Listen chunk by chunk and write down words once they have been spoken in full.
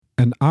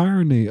An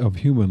irony of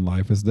human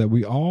life is that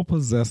we all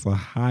possess a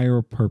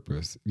higher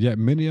purpose, yet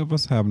many of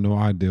us have no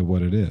idea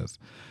what it is.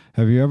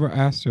 Have you ever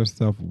asked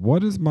yourself,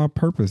 what is my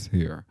purpose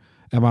here?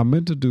 Am I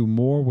meant to do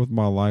more with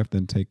my life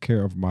than take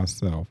care of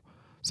myself?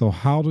 So,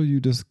 how do you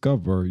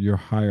discover your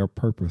higher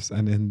purpose?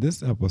 And in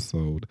this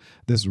episode,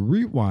 this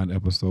rewind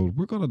episode,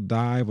 we're going to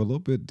dive a little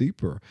bit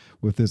deeper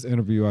with this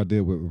interview I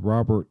did with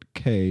Robert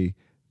K.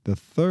 the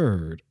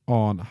third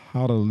on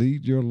how to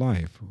lead your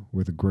life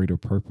with greater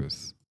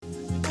purpose.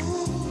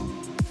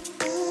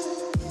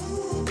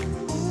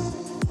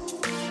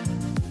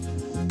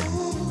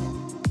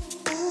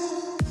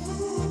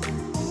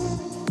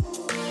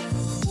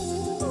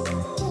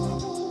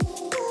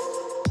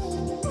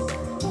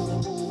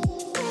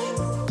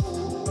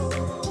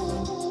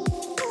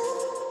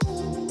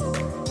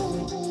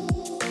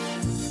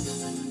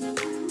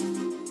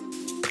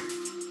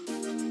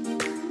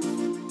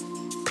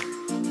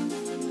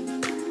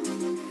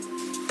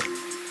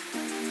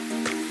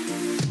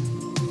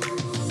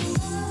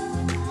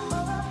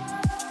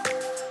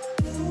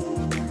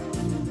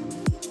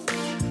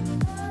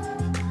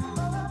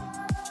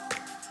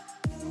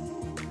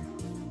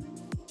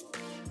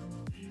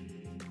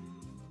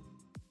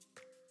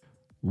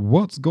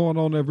 What's going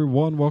on,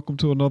 everyone? Welcome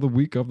to another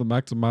week of the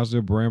Maximize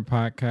Your Brand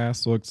podcast.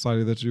 So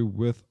excited that you're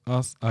with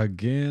us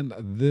again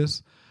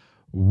this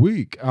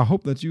week. I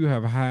hope that you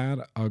have had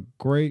a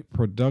great,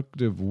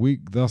 productive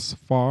week thus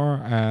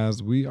far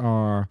as we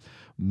are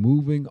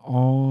moving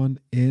on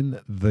in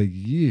the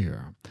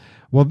year.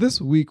 Well, this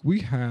week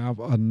we have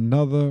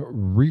another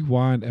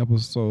rewind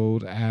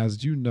episode.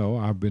 As you know,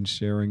 I've been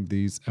sharing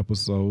these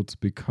episodes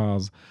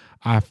because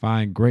I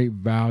find great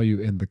value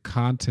in the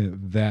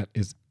content that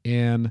is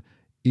in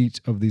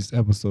each of these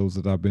episodes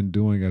that I've been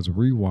doing as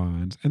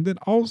rewinds. And then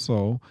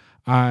also,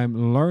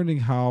 I'm learning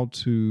how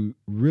to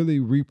really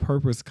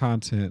repurpose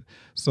content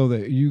so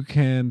that you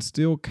can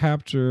still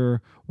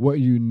capture what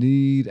you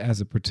need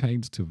as it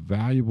pertains to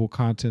valuable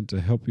content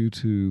to help you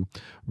to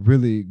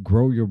really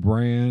grow your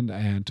brand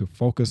and to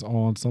focus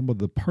on some of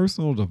the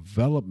personal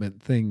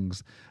development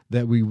things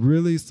that we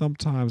really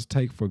sometimes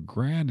take for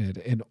granted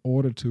in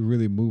order to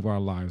really move our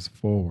lives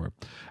forward.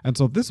 And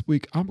so this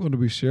week, I'm going to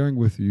be sharing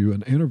with you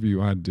an interview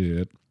I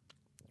did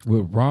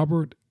with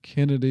Robert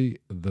Kennedy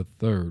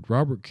III.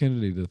 Robert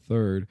Kennedy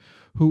III,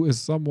 who is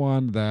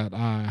someone that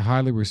I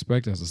highly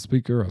respect as a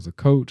speaker, as a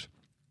coach,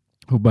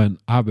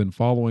 I've been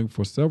following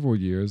for several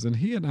years. And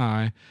he and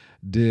I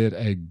did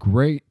a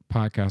great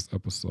podcast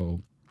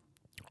episode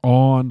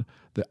on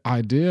the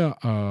idea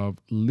of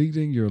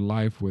leading your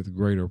life with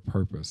greater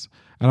purpose.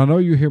 And I know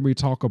you hear me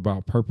talk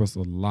about purpose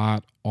a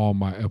lot on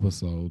my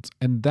episodes,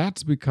 and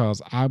that's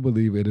because I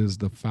believe it is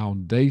the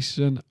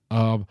foundation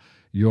of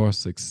your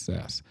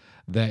success.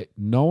 That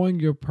knowing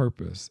your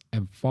purpose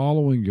and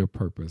following your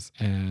purpose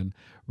and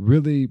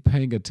really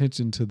paying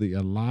attention to the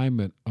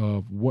alignment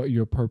of what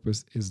your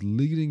purpose is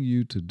leading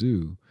you to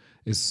do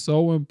is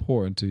so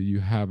important to you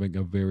having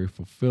a very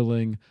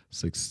fulfilling,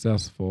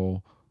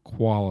 successful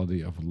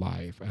quality of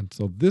life. And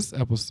so this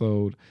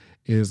episode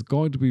is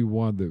going to be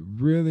one that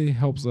really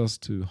helps us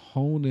to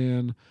hone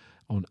in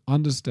on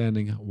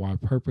understanding why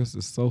purpose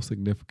is so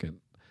significant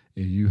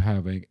in you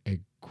having a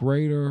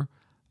greater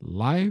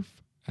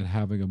life and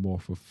having a more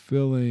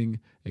fulfilling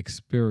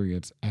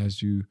experience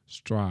as you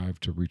strive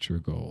to reach your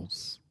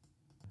goals.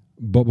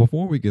 But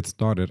before we get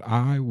started,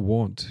 I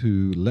want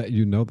to let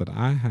you know that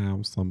I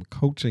have some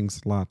coaching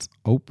slots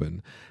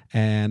open,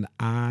 and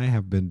I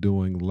have been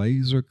doing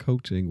laser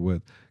coaching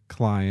with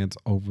clients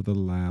over the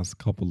last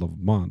couple of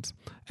months.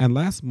 And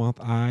last month,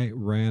 I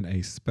ran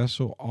a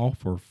special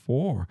offer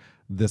for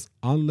this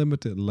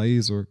unlimited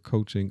laser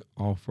coaching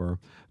offer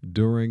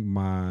during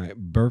my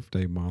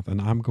birthday month, and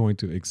I'm going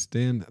to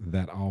extend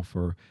that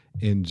offer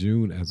in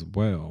June as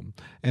well.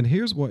 And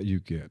here's what you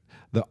get.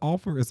 The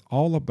offer is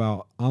all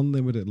about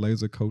unlimited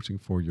laser coaching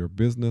for your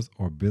business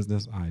or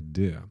business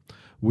idea.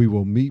 We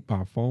will meet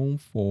by phone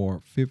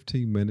for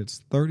 15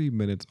 minutes, 30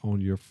 minutes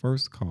on your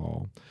first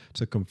call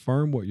to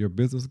confirm what your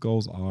business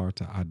goals are,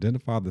 to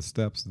identify the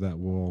steps that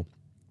will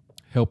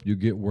help you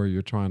get where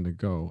you're trying to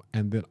go.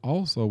 And then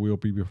also we'll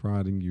be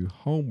providing you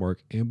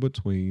homework in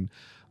between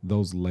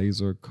those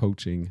laser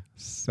coaching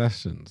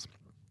sessions.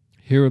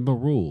 Here are the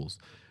rules.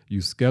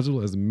 You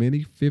schedule as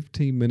many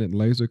 15-minute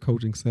laser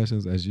coaching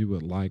sessions as you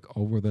would like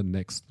over the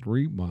next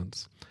 3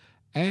 months.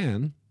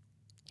 And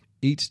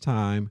each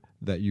time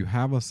that you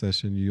have a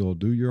session, you'll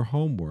do your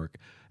homework.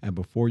 And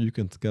before you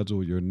can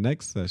schedule your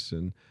next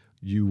session,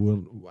 you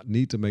will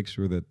need to make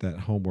sure that that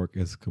homework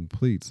is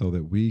complete so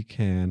that we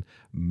can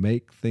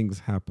make things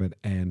happen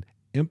and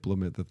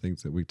implement the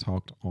things that we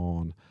talked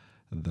on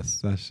the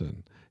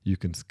session. You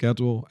can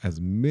schedule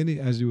as many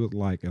as you would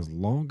like as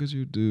long as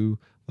you do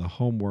the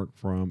homework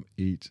from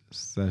each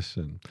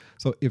session.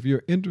 So if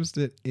you're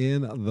interested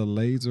in the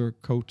laser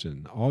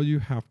coaching, all you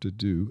have to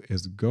do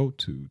is go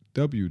to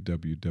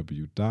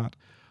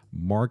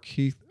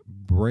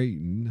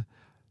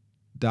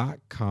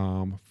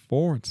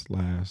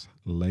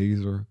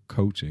www.markeithbrayton.com/laser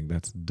coaching.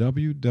 That's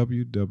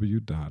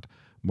www.markeithbrayton.com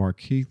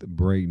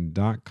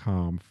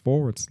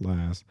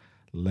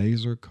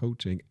markeithbraden.com/laser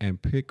coaching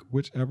and pick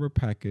whichever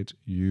package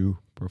you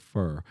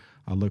prefer.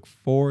 I look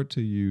forward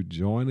to you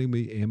joining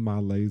me in my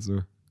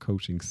laser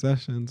coaching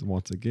sessions.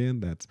 Once again,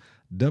 that's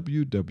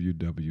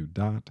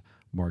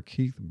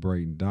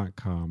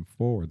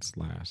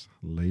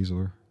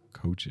www.markeithbraden.com/laser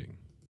coaching.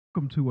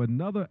 Welcome to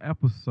another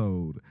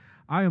episode.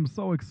 I am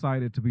so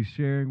excited to be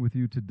sharing with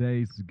you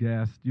today's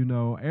guest. You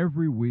know,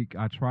 every week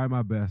I try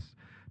my best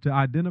to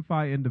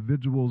identify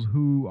individuals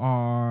who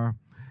are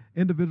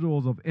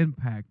individuals of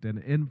impact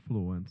and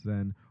influence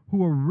and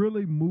who are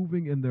really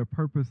moving in their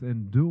purpose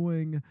and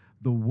doing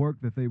the work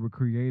that they were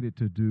created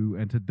to do.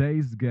 And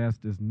today's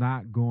guest is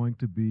not going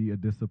to be a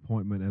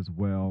disappointment as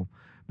well,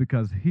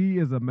 because he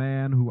is a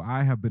man who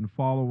I have been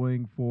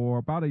following for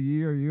about a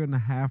year and a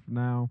half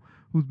now,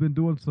 who's been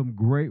doing some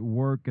great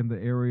work in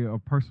the area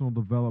of personal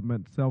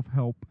development,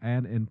 self-help,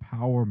 and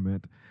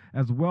empowerment,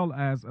 as well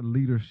as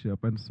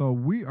leadership. And so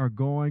we are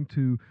going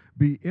to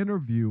be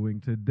interviewing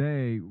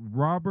today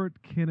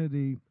Robert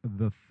Kennedy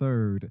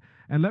III.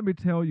 And let me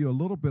tell you a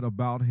little bit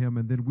about him,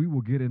 and then we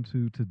will get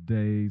into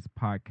today's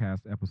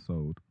podcast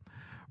episode.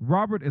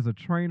 Robert is a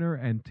trainer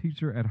and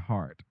teacher at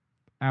heart.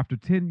 After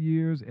 10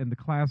 years in the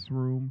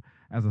classroom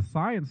as a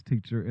science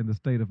teacher in the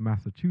state of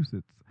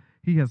Massachusetts,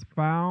 he has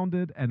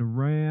founded and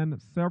ran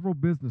several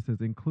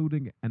businesses,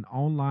 including an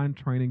online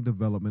training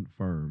development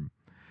firm.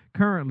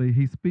 Currently,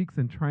 he speaks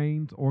and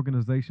trains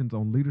organizations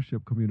on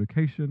leadership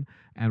communication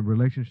and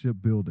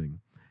relationship building.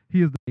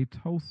 He is a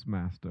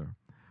Toastmaster,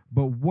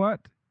 but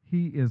what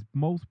he is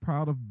most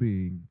proud of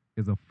being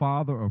is a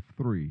father of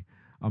 3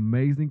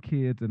 amazing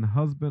kids and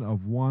husband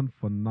of 1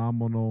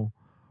 phenomenal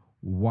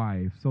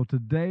wife. So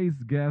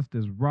today's guest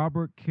is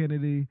Robert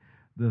Kennedy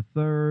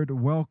III.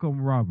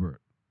 Welcome, Robert.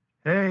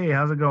 Hey,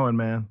 how's it going,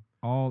 man?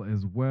 All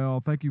is well.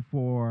 Thank you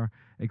for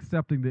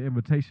accepting the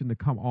invitation to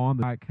come on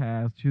the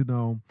podcast. You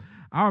know,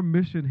 our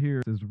mission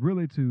here is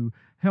really to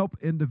help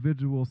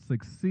individuals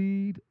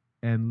succeed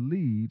and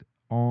lead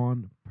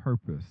on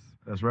purpose.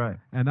 That's right.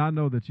 And I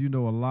know that you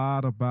know a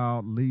lot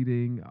about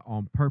leading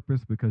on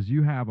purpose because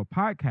you have a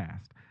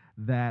podcast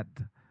that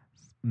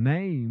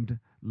named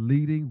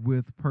Leading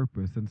with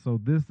Purpose. And so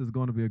this is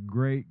going to be a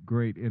great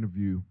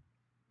interview.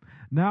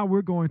 Now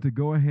we're going to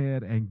go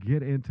ahead and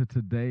get into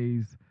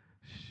today's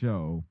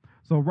show.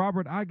 So,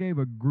 Robert, I gave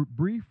a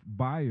brief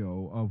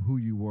bio of who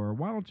you were.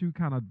 Why don't you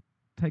kind of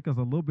take us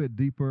a little bit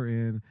deeper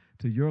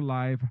into your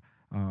life,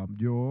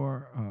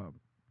 your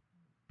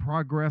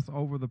progress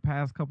over the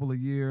past couple of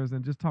years,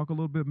 and just talk a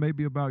little bit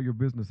maybe about your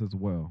business as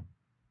well.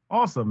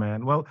 Awesome,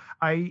 man. Well,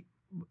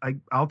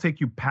 I'll take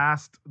you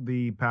past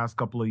the past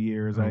couple of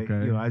years.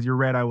 Okay. As you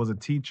read, I was a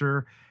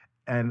teacher.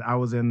 And I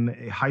was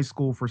in high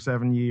school for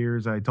 7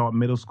 years. I taught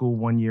middle school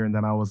 1 year, and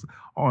then I was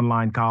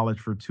online college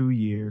for 2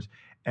 years.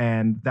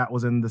 And that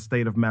was in the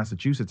state of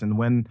Massachusetts. And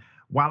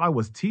while I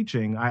was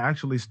teaching, I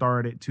actually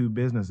started 2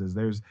 businesses.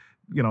 There's,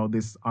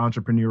 this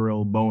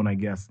entrepreneurial bone, I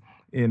guess,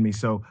 in me.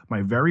 So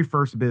my very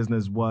first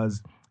business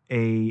was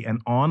an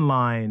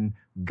online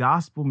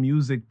gospel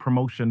music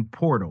promotion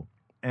portal.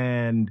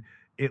 And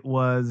it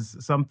was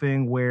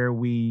something where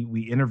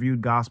we interviewed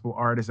gospel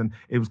artists, and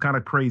it was kind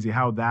of crazy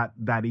how that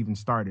even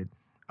started.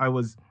 I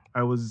was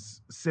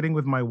sitting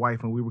with my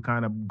wife, and we were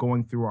kind of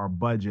going through our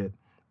budget,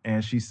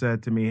 and she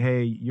said to me,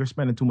 "Hey, you're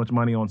spending too much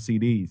money on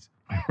CDs."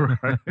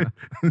 Right?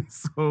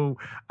 So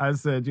I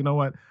said, "You know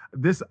what?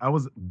 I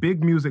was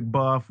big music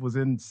buff, was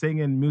in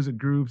singing music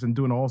groups and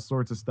doing all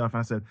sorts of stuff.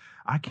 I said,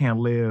 I can't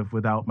live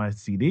without my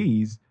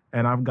CDs,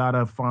 and I've got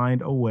to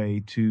find a way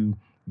to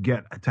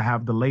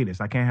have the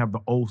latest. I can't have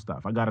the old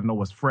stuff. I got to know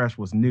what's fresh,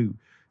 what's new."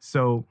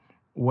 So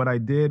what I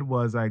did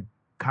was I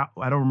don't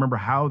remember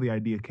how the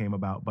idea came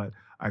about, but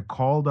I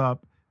called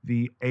up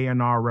the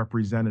A&R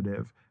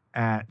representative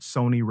at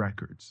Sony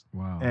Records.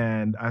 Wow.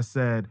 And I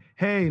said,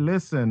 "Hey,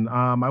 listen,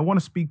 I want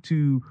to speak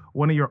to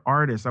one of your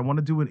artists. I want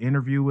to do an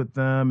interview with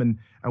them, and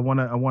I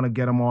want to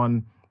get them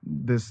on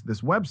this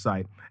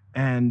website."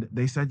 And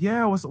they said,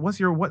 "Yeah, what's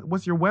your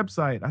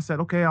website?" I said,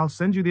 "Okay, I'll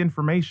send you the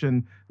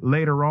information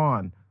later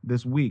on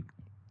this week."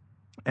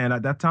 And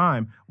at that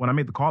time, when I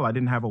made the call, I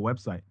didn't have a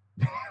website,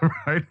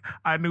 right?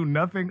 I knew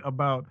nothing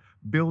about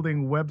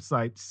building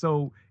websites.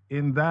 So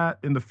in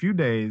the few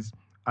days,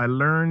 I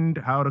learned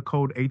how to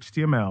code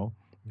HTML,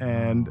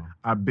 and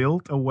I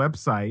built a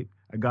website.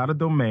 I got a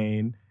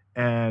domain,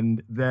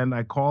 and then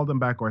I called them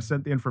back, or I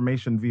sent the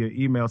information via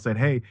email, said,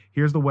 "Hey,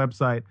 here's the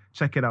website.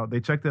 Check it out." They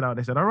checked it out.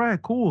 They said, "All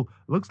right, cool.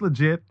 Looks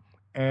legit."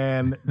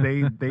 And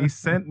they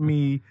sent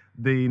me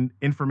the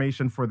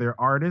information for their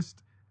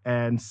artist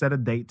and set a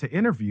date to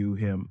interview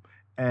him.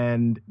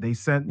 And they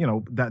sent,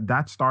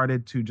 that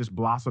started to just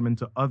blossom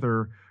into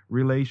other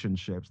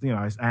relationships,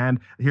 and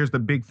here's the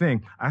big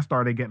thing. I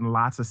started getting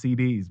lots of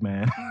CDs,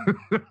 man.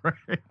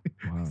 Right?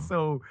 Wow.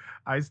 So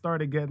I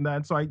started getting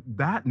that. So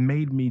that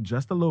made me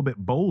just a little bit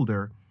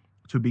bolder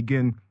to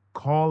begin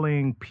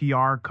calling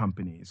PR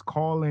companies,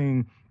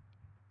 calling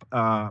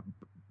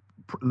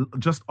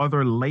just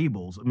other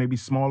labels, maybe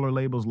smaller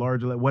labels,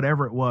 larger,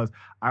 whatever it was.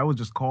 I was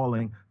just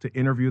calling to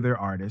interview their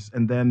artists.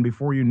 And then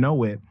before you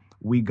know it,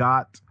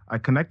 I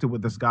connected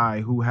with this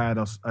guy who had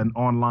an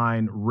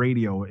online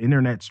radio,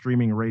 internet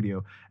streaming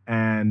radio,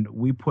 and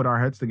we put our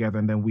heads together,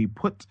 and then we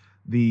put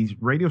the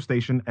radio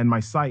station and my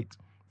site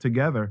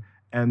together,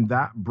 and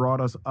that brought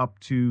us up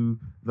to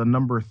the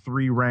number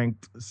 3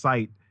 ranked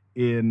site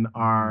in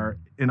our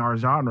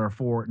genre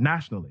for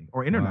nationally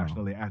or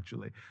internationally. Wow.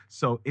 Actually.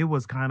 So it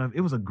was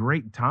a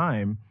great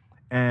time.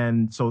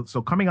 And so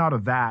coming out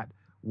of that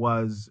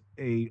was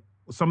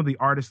some of the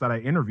artists that I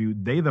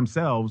interviewed, they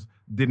themselves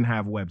didn't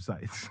have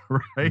websites,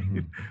 right? Mm-hmm.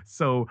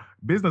 So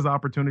business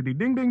opportunity,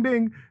 ding, ding,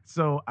 ding.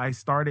 So I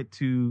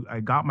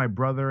got my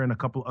brother and a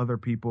couple other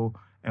people,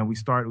 and we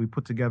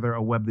put together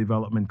a web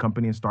development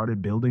company and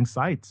started building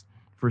sites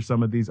for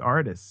some of these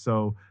artists.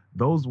 So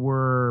those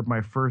were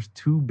my first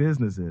 2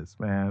 businesses,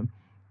 man.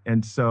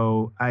 And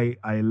so I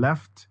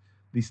left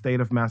the state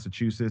of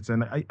Massachusetts,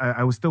 and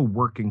I was still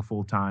working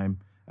full time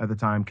at the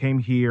time, came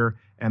here,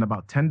 and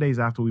about 10 days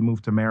after we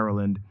moved to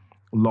Maryland,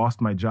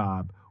 lost my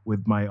job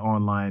with my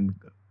online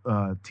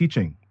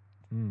teaching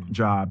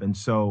job. And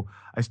so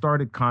I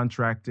started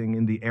contracting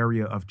in the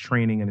area of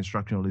training and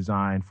instructional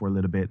design for a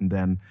little bit, and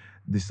then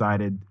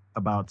decided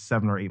about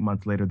 7 or 8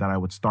 months later that I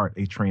would start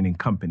a training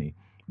company,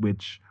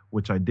 which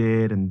I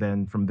did. And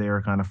then from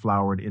there kind of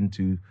flowered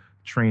into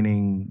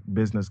training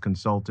business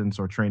consultants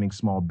or training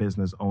small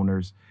business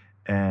owners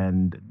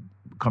and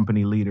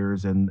company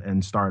leaders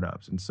and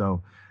startups. And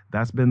so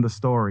that's been the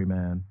story,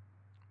 man.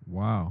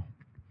 Wow.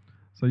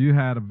 So you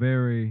had a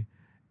very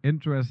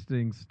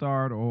interesting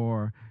start,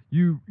 or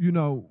you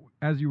know,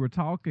 as you were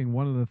talking,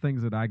 one of the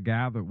things that I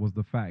gathered was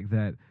the fact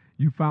that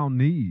you found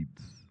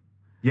needs.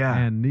 Yeah.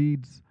 And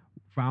needs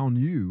found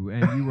you,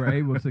 and you were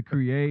able to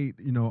create,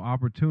 you know,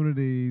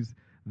 opportunities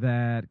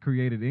that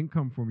created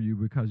income from you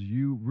because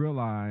you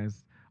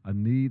realized a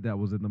need that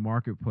was in the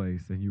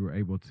marketplace, and you were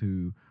able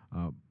to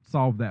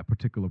solve that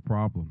particular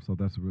problem. So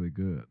that's really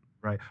good.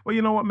 Right. Well,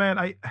 you know what,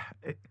 man,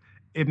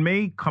 it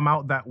may come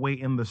out that way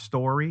in the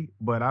story,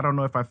 but I don't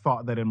know if I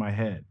thought that in my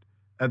head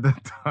at the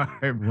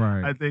time.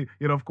 Right. I think,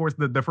 you know, of course,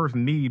 the first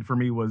need for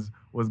me was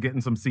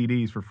getting some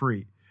CDs for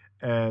free.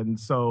 And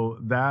so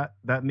that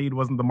need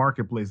wasn't the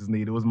marketplace's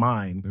need. It was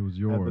mine. It was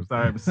yours at the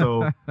time.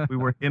 So we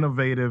were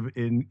innovative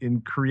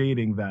in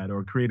creating that,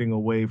 or creating a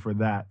way for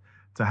that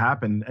to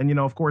happen. And, you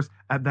know, of course,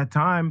 at that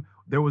time,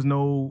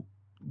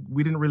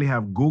 we didn't really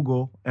have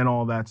Google and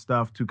all that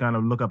stuff to kind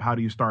of look up how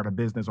do you start a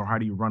business or how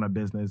do you run a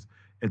business,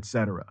 et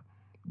cetera.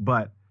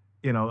 But,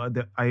 you know,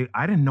 I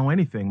didn't know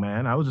anything,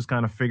 man. I was just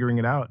kind of figuring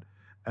it out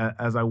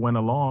as I went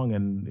along,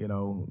 and, you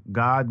know,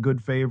 God,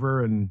 good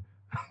favor, and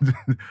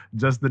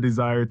just the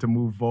desire to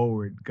move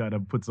forward kind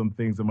of put some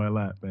things in my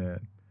lap, man.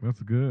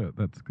 That's good.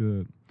 That's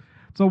good.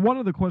 So one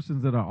of the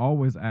questions that I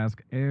always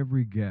ask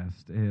every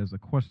guest is a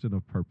question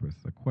of purpose,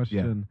 a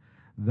question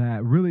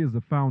that really is the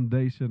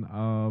foundation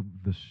of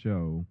the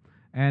show.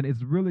 And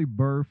it's really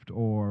birthed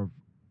or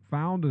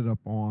founded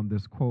upon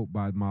this quote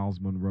by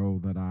Miles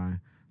Monroe that I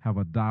have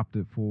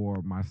adopted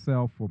for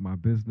myself, for my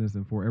business,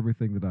 and for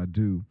everything that I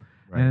do.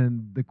 Right.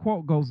 And the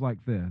quote goes like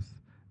this,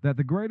 that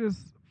the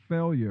greatest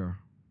failure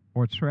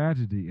or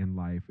tragedy in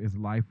life is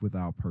life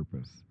without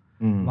purpose,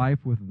 life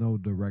with no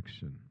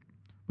direction.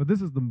 But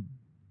this is the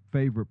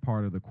favorite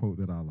part of the quote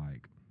that I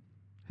like.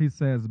 He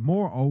says,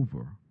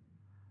 moreover,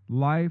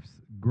 life's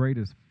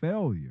greatest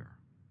failure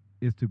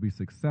is to be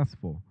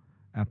successful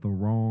at the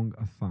wrong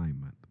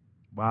assignment.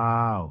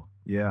 Wow.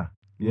 Yeah.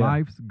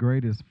 Life's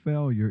greatest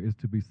failure is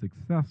to be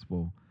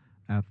successful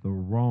at the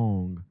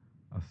wrong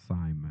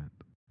assignment.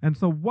 And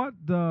so what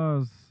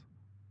does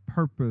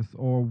purpose,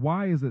 or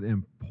why is it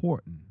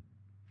important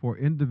for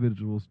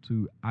individuals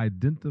to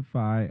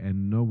identify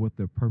and know what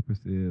their purpose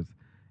is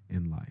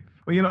in life?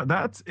 Well, you know,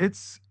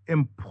 it's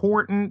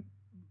important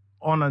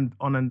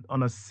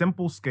on a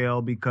simple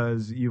scale,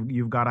 because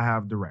you've got to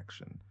have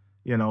direction.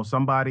 You know,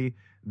 somebody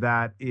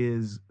that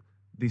is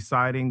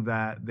deciding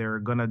that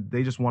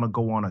they just want to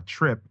go on a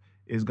trip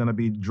is going to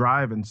be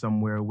driving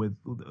somewhere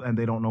and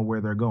they don't know where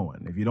they're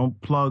going. If you don't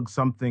plug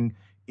something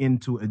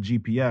into a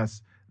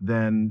GPS,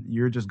 then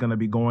you're just going to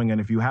be going.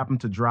 And if you happen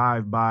to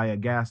drive by a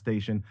gas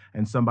station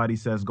and somebody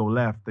says go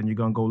left, then you're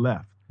going to go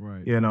left.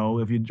 Right. You know,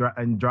 if you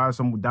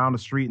drive down the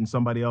street and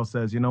somebody else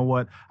says, you know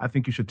what, I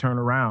think you should turn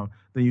around,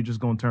 then you're just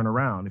going to turn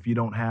around if you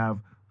don't have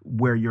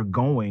where you're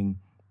going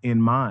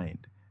in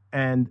mind.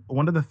 And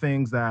one of the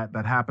things that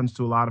happens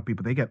to a lot of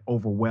people, they get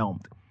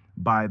overwhelmed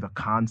by the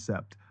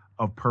concept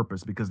of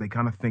purpose, because they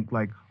kind of think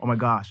like, oh my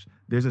gosh,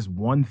 there's this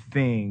one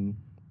thing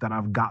that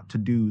I've got to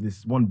do,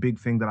 this one big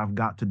thing that I've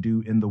got to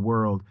do in the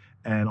world.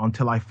 And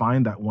until I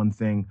find that one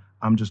thing,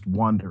 I'm just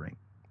wandering.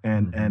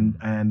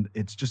 And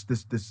it's just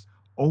this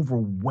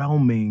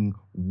overwhelming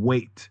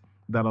weight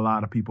that a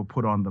lot of people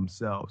put on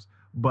themselves.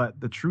 But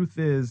the truth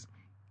is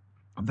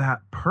that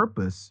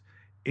purpose,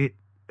 it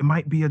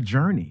might be a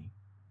journey.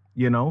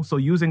 So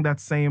using that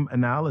same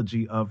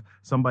analogy of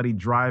somebody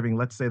driving,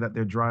 let's say that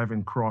they're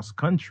driving cross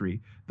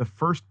country, the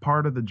first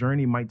part of the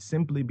journey might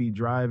simply be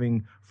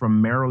driving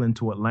from Maryland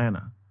to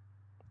Atlanta.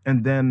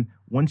 And then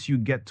once you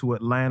get to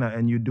Atlanta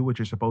and you do what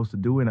you're supposed to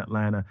do in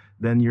Atlanta,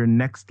 then your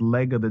next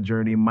leg of the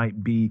journey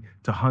might be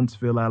to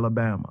Huntsville,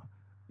 Alabama.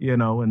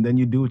 And then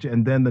you do it,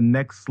 and then the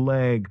next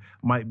leg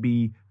might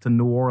be to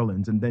New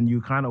Orleans, and then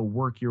you kind of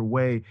work your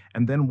way.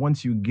 And then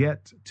once you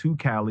get to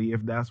Cali,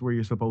 if that's where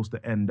you're supposed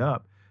to end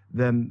up,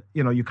 then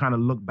you kind of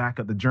look back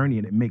at the journey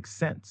and it makes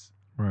sense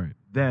Right.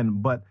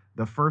 then. But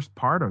the first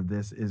part of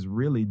this is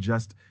really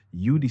just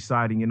you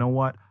deciding, you know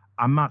what,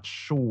 I'm not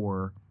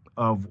sure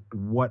of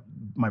what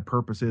my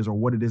purpose is or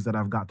what it is that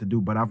I've got to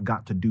do, but I've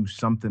got to do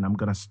something. I'm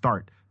going to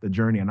start the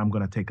journey and I'm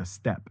going to take a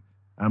step.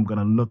 I'm going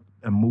to look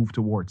and move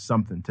towards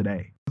something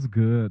today. That's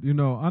good.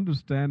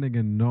 Understanding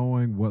and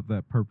knowing what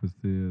that purpose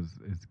is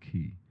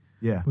key.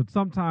 Yeah. But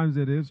sometimes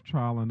it is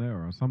trial and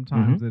error.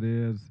 Sometimes it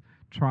is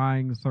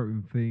trying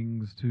certain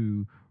things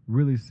to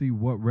really see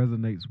what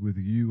resonates with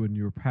you and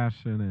your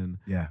passion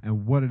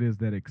and what it is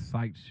that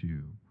excites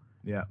you.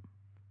 Yeah.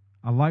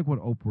 I like what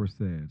Oprah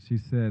said. She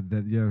said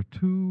that there are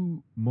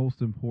two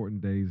most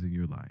important days in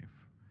your life.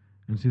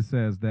 And she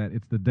says that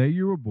it's the day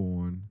you were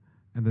born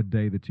and the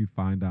day that you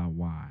find out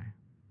why.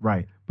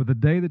 Right. But the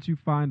day that you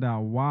find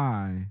out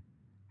why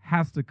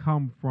has to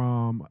come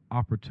from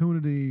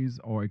opportunities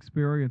or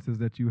experiences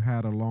that you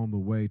had along the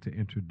way to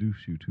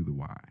introduce you to the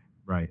why.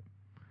 Right.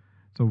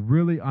 So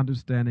really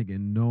understanding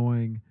and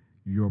knowing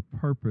your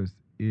purpose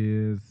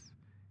is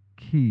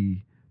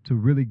key to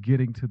really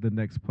getting to the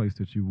next place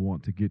that you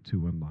want to get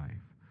to in life.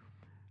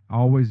 I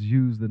always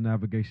use the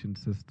navigation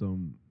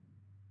system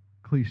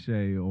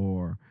cliche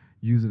or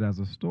use it as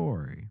a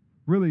story.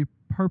 Really,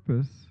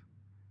 purpose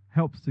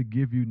helps to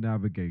give you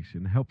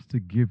navigation, helps to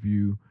give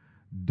you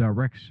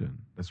direction.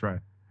 That's right.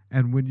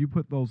 And when you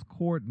put those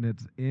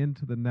coordinates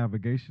into the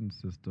navigation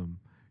system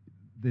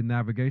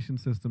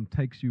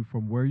takes you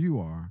from where you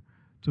are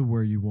to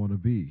where you want to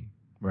be.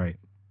 Right.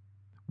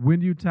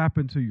 When you tap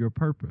into your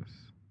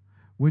purpose,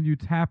 when you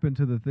tap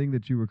into the thing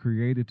that you were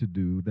created to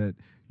do, that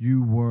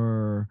you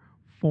were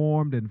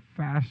formed and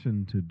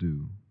fashioned to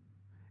do,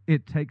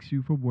 it takes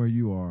you from where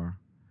you are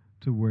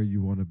to where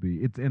you want to be.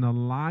 It's in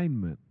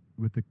alignment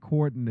with the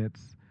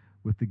coordinates,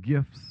 with the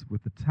gifts,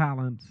 with the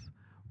talents,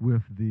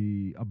 with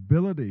the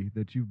ability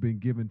that you've been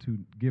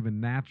given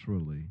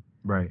naturally.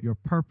 Right. Your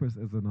purpose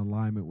is in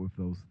alignment with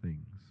those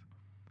things.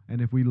 And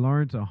if we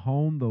learn to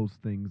hone those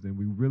things and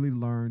we really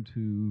learn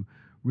to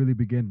really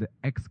begin to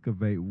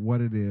excavate what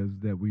it is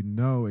that we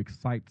know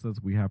excites us,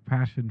 we have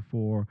passion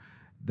for,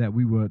 that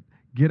we would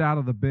get out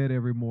of the bed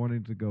every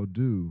morning to go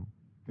do,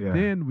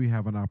 then we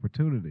have an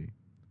opportunity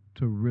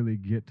to really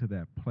get to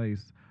that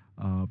place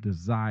of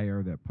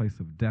desire, that place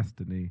of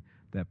destiny,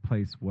 that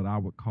place what I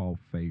would call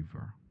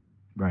favor.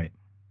 Right.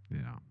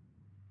 Yeah.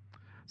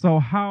 So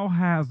how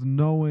has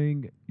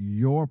knowing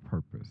your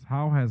purpose,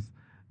 how has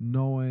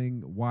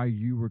knowing why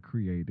you were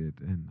created,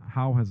 and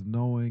how has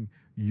knowing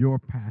your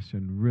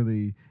passion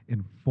really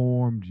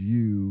informed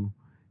you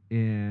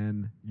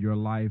in your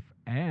life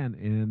and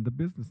in the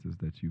businesses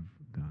that you've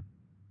done?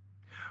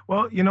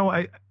 Well,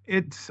 I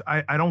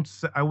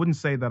wouldn't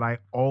say that I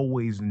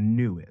always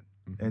knew it.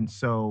 And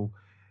so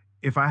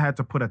if I had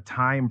to put a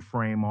time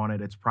frame on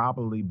it, it's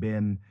probably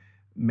been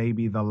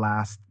maybe the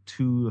last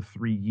 2 or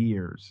 3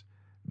 years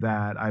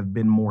that I've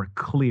been more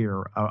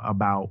clear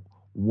about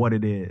what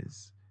it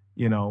is,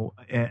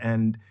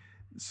 and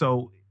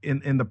so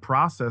in the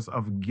process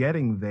of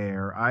getting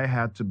there, I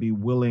had to be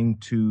willing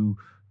to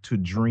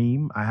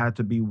dream. I had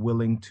to be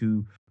willing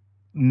to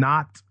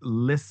not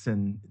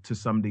listen to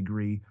some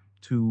degree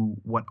to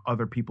what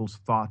other people's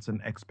thoughts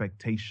and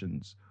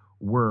expectations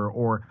were,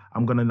 or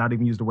I'm going to not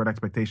even use the word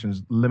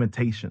expectations,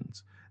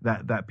 limitations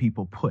that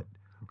people put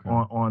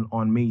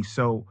on me.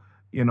 So,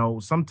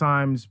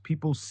 sometimes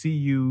people see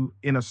you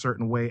in a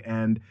certain way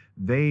and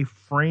they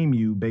frame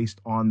you based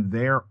on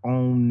their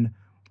own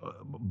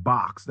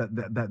box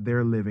that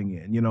they're living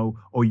in,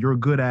 or you're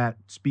good at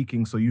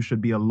speaking, so you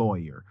should be a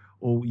lawyer,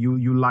 or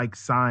you like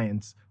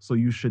science, so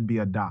you should be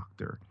a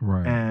doctor.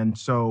 Right. And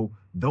so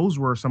those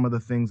were some of the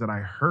things that I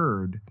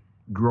heard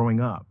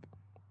growing up.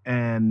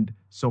 And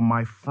so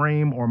my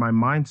frame or my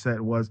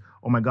mindset was,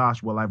 oh my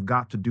gosh, well, I've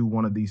got to do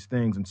one of these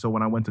things. And so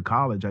when I went to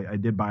college, I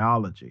did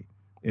biology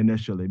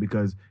initially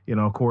because,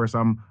 of course,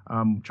 I'm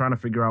trying to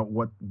figure out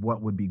what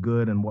would be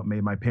good and what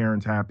made my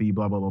parents happy,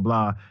 blah, blah, blah,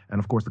 blah. And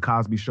of course, the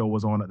Cosby Show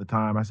was on at the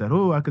time. I said,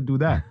 oh, I could do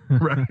that,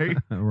 right?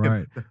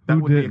 Right. That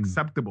would be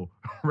acceptable,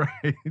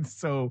 right?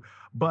 So,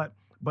 but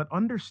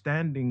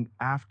understanding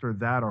after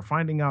that or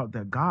finding out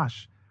that,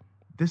 gosh,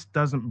 this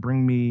doesn't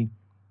bring me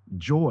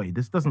joy.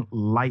 This doesn't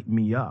light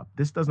me up.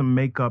 This doesn't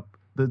make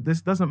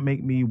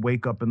me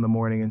wake up in the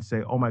morning and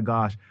say, oh my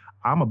gosh,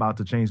 I'm about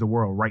to change the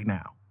world right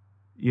now.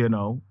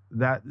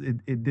 That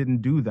it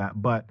didn't do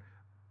that, but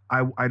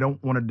I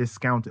don't want to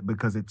discount it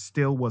because it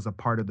still was a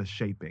part of the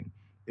shaping.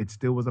 It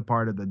still was a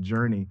part of the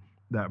journey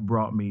that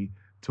brought me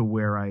to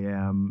where I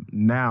am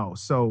now.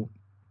 So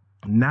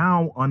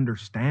now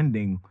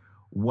understanding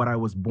what I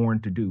was born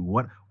to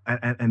do.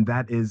 And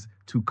that is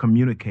to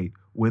communicate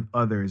with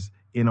others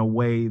in a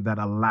way that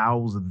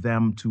allows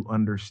them to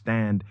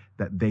understand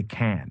that they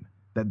can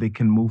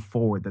move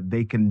forward, that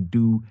they can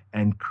do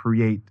and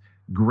create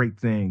great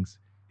things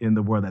in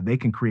the world, that they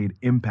can create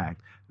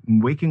impact.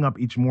 Waking up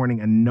each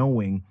morning and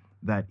knowing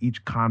that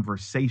each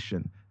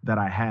conversation that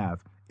I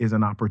have is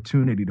an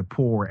opportunity to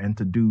pour and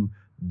to do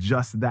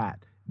just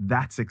that.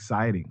 That's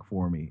exciting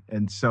for me.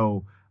 And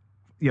so,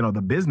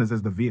 the business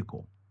is the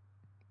vehicle,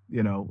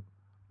 you know,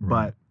 Right.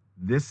 but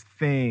this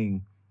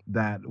thing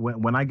that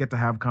when I get to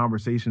have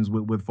conversations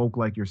with folk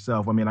like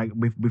yourself, I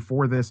mean,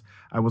 before this,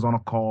 I was on a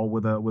call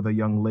with a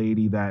young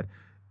lady that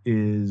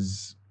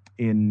is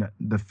in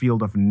the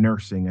field of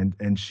nursing,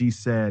 and she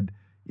said,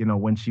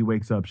 when she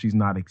wakes up, she's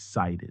not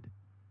excited.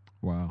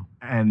 Wow.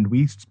 And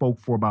we spoke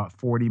for about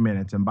 40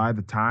 minutes, and by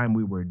the time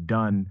we were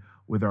done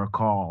with our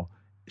call,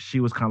 she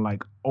was kind of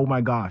like, "Oh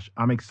my gosh,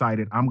 I'm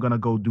excited. I'm going to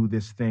go do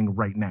this thing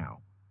right now."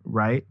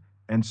 Right?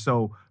 And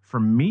so for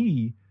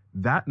me,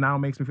 that now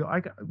makes me feel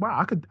like,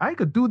 wow, I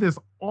could do this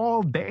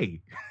all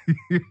day.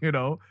 you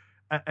know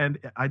and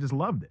I just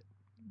loved it.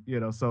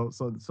 So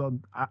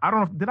I don't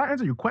know, did I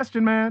answer your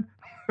question, man?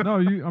 No,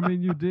 I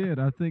mean, you did.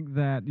 I think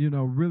that,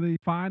 really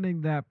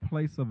finding that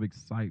place of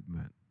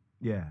excitement.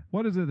 Yeah.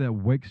 What is it that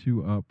wakes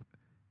you up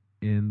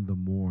in the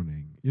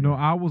morning? Yeah.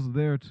 I was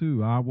there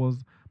too. I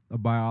was a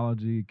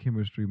biology,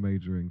 chemistry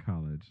major in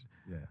college,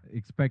 Yeah.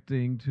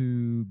 expecting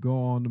to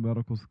go on to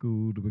medical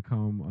school to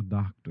become a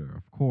doctor.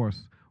 Of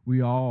course,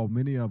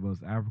 many of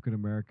us, African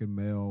American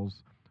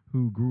males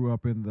who grew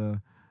up in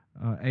the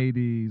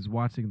 80s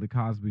watching The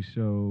Cosby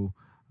Show,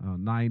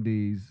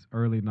 90s,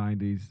 early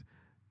 90s,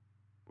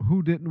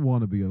 who didn't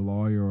want to be a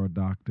lawyer or a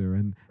doctor?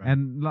 And Right.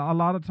 and a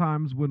lot of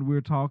times when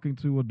we're talking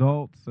to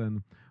adults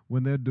and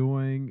when they're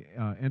doing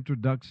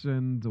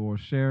introductions or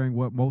sharing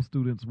what most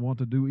students want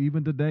to do,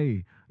 even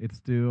today, it's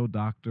still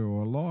doctor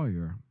or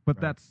lawyer. But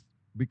Right. that's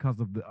because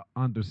of the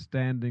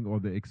understanding or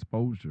the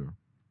exposure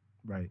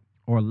Right.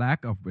 or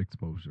lack of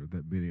exposure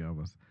that many of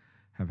us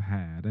have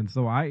had. And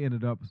so I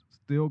ended up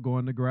still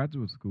going to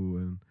graduate school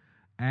and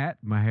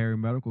at Meharry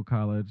Medical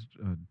College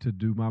to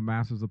do my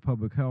master's of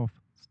public health,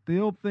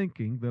 still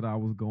thinking that I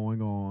was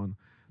going on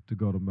to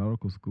go to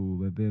medical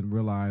school, and then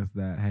realized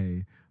that,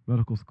 hey,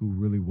 medical school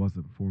really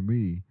wasn't for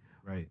me.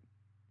 Right.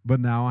 But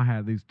now I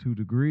had these 2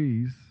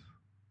 degrees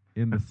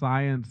in the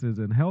sciences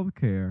and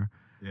healthcare,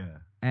 Yeah.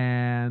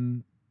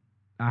 and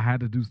I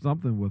had to do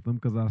something with them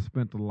because I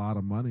spent a lot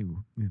of money,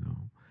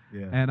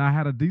 Yeah. And I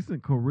had a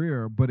decent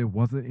career, but it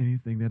wasn't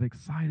anything that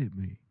excited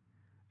me.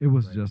 It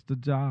was Right. just a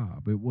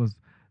job. It was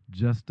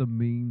just a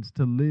means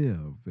to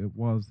live. It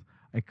was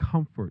a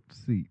comfort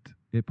seat.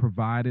 It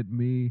provided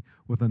me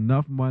with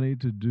enough money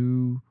to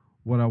do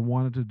what I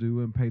wanted to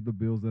do and pay the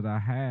bills that I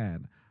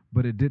had,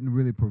 but it didn't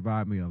really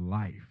provide me a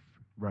life.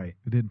 Right.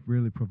 It didn't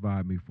really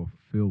provide me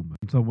fulfillment.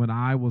 So when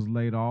I was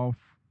laid off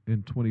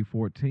in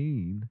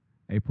 2014,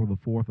 April the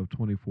 4th of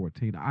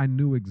 2014, I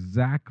knew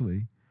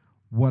exactly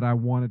what I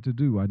wanted to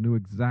do. I knew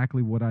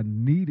exactly what I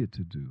needed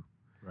to do.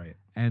 Right.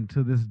 And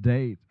to this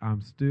date,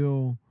 I'm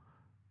still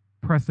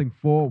pressing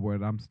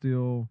forward. I'm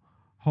still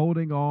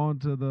holding on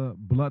to the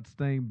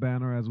bloodstained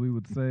banner, as we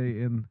would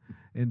say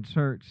in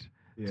church,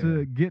 Yeah.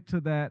 to get to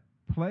that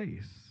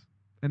place.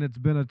 And it's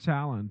been a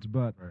challenge,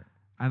 Right.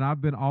 and I've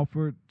been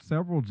offered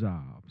several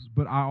jobs,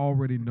 but I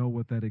already know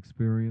what that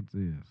experience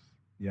is.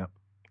 Yep.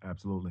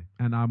 Absolutely.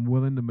 And I'm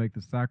willing to make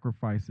the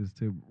sacrifices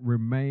to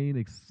remain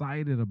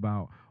excited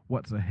about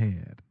what's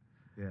ahead.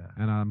 Yeah.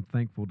 And I'm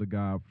thankful to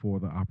God for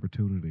the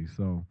opportunity.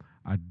 So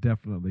I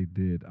definitely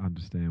did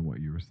understand what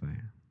you were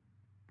saying.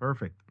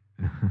 Perfect.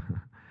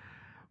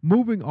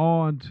 Moving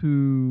on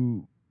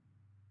to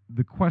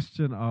the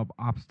question of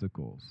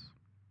obstacles.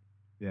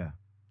 Yeah.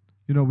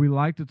 We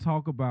like to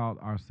talk about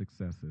our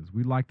successes.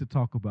 We like to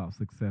talk about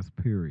success,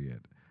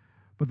 period.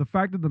 But the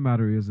fact of the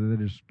matter is that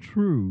it is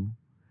true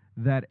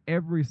that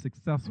every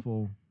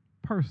successful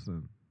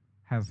person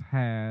has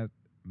had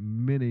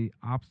many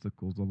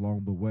obstacles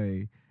along the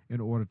way in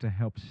order to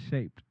help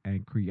shape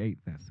and create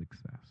that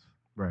success.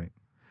 Right.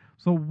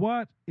 So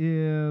what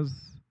is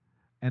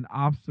an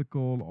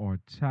obstacle or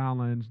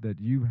challenge that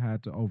you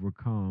had to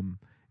overcome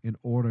in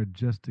order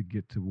just to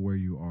get to where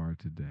you are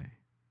today?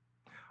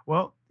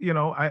 Well,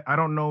 I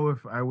don't know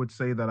if I would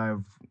say that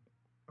I've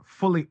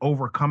fully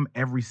overcome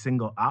every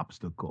single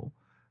obstacle,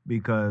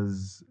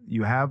 because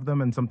you have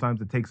them and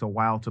sometimes it takes a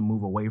while to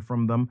move away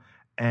from them.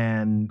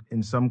 And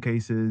in some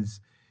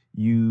cases,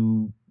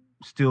 you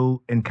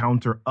still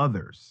encounter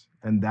others.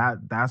 And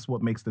that's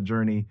what makes the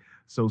journey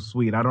so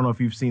sweet. I don't know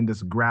if you've seen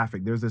this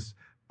graphic. There's this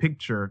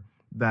picture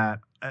that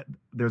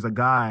there's a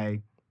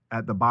guy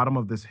at the bottom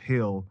of this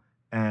hill,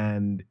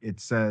 and it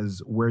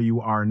says where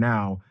you are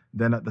now.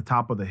 Then at the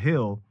top of the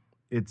hill,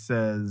 it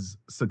says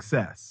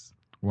success.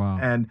 Wow.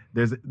 And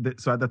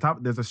so at the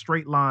top, there's a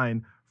straight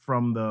line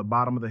from the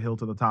bottom of the hill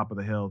to the top of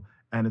the hill,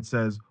 and it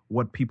says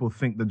what people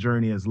think the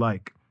journey is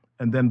like.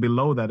 And then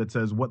below that, it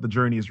says what the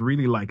journey is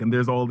really like. And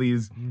there's all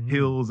these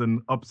hills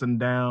and ups and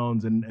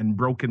downs and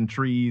broken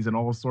trees and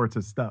all sorts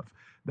of stuff.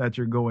 that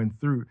you're going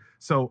through.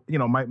 So,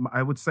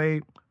 I would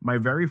say my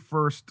very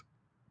first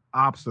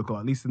obstacle,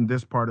 at least in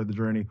this part of the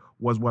journey,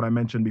 was what I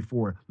mentioned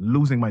before,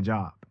 losing my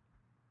job.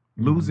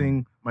 Mm-hmm.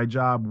 Losing my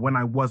job when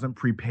I wasn't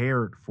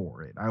prepared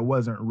for it. I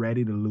wasn't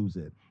ready to lose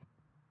it.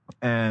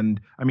 And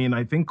I mean,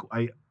 I think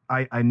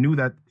I knew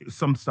that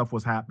some stuff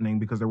was happening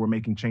because they were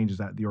making changes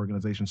at the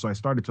organization. So I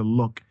started to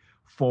look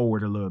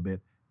forward a little bit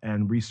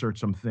and research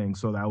some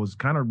things so that I was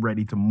kind of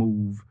ready to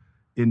move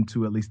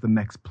into at least the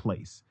next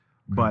place.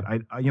 Okay. But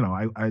I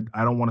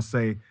don't want to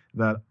say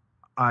that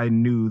I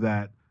knew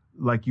that,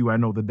 like you, I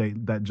know the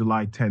date, that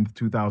July 10th,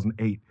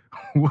 2008,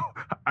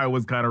 I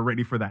was kind of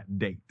ready for that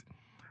date.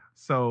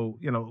 So,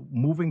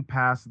 moving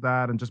past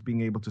that and just being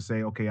able to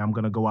say, okay, I'm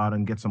going to go out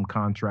and get some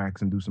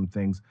contracts and do some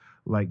things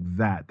like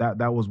that.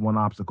 That was one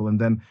obstacle. And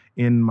then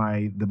in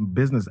the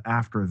business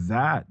after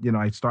that,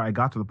 I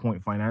got to the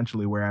point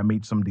financially where I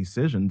made some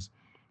decisions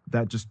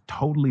that just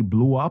totally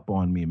blew up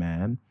on me,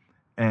 man.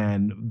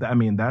 And I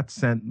mean, that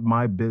sent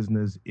my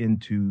business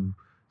into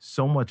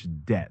so much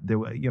debt. There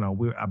were,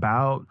 we're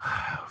about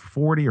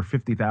 40 or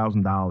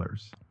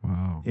 $50,000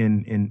 Wow.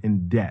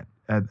 in debt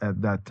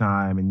at that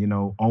time,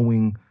 and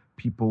owing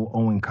people,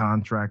 owing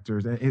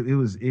contractors, and it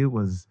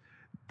was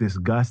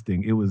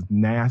disgusting. It was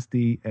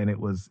nasty, and it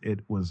was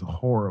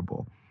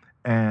horrible.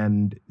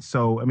 And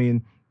so, I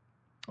mean,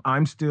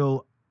 I'm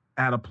still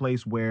at a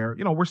place where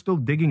we're still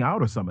digging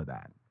out of some of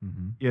that,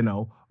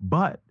 Mm-hmm.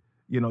 but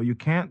you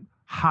can't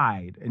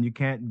hide, and you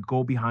can't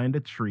go behind a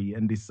tree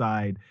and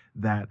decide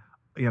that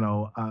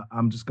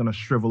I'm just gonna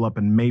shrivel up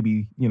and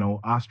maybe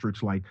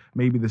ostrich like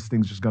maybe this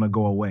thing's just gonna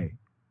go away.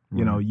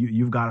 Right.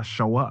 You've got to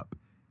show up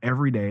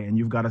every day, and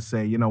you've got to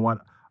say, what,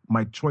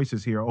 my choice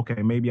is here.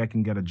 Okay, maybe I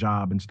can get a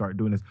job and start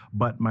doing this,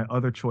 but my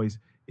other choice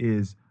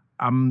is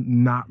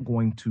I'm not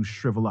going to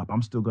shrivel up.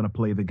 I'm still going to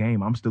play the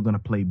game. I'm still going to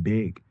play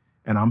big,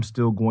 and I'm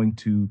still going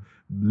to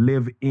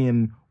live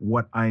in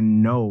what I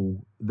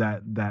know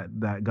that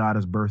God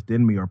has birthed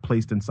in me or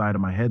placed inside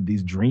of my head,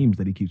 these dreams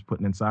that he keeps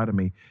putting inside of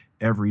me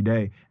every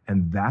day.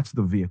 And that's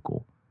the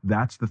vehicle.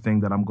 That's the thing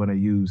that I'm going to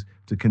use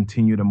to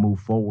continue to move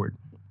forward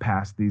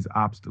past these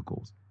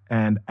obstacles.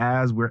 And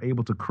as we're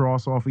able to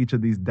cross off each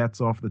of these debts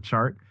off the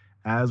chart,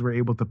 as we're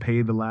able to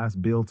pay the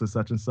last bill to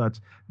such and such,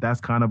 that's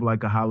kind of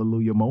like a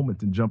hallelujah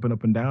moment and jumping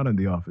up and down in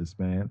the office,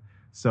 man.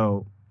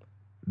 So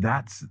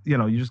that's,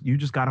 you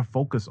just got to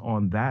focus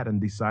on that and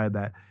decide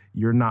that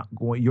you're not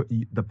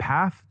going, the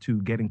path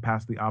to getting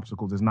past the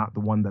obstacles is not the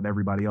one that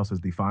everybody else has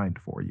defined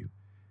for you.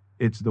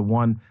 It's the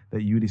one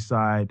that you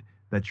decide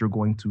that you're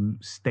going to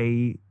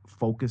stay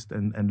focused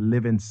and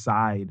live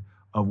inside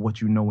of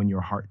what you know in your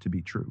heart to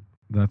be true.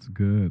 That's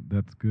good.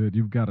 That's good.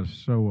 You've got to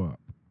show up.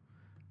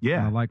 And I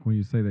Yeah, like when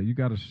you say that. You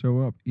got to show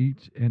up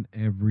each and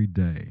every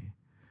day,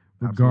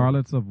 absolutely.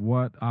 regardless of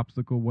what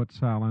obstacle, what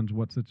challenge,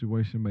 what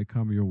situation may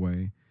come your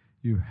way.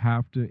 You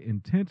have to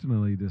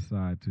intentionally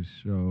decide to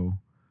show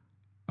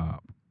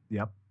up.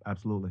 Yep,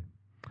 absolutely.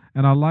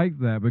 And I like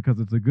that because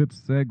it's a good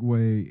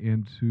segue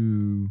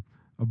into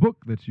a book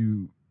that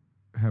you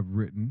have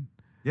written,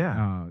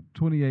 Yeah.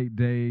 28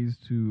 Days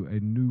to a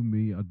New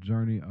Me, a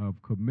Journey of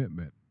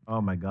Commitment. Oh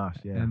my gosh,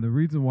 yeah. And the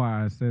reason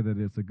why I say that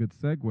it's a good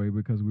segue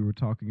because we were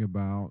talking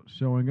about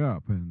showing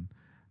up and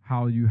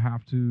how you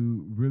have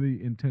to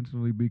really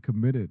intentionally be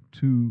committed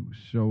to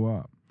show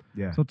up.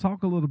 Yeah. So,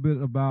 talk a little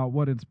bit about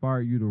what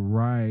inspired you to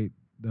write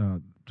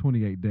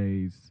 28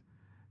 Days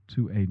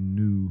to a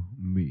New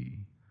Me.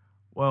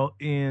 Well,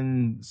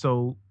 in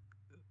so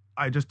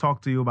I just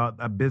talked to you about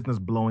a business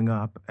blowing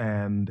up,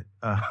 and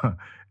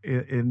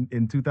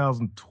in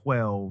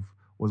 2012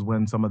 was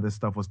when some of this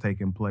stuff was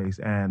taking place,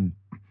 and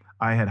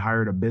I had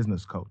hired a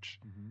business coach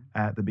Hmm.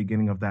 at the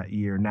beginning of that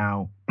year.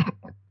 Now,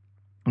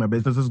 my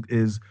business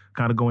is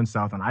kind of going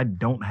south, and I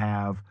don't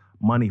have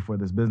money for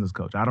this business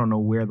coach. I don't know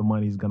where the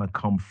money is going to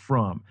come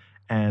from,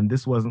 and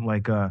this wasn't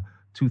like a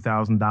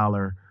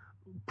 $2,000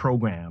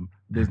 program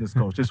business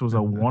coach. This was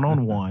a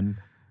one-on-one,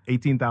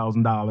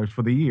 $18,000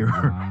 for the year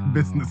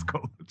business Wow.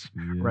 coach,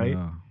 right?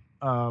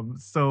 Yeah.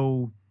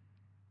 So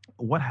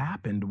what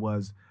happened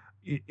was,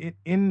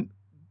 in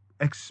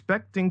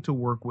expecting to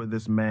work with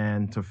this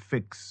man to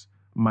fix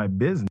my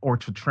business or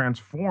to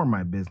transform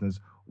my business,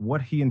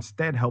 what he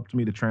instead helped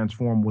me to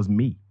transform was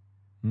me.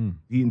 Mm.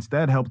 He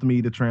instead helped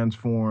me to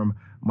transform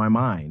my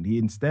mind. He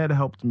instead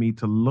helped me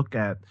to look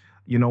at,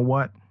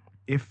 what?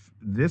 If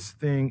this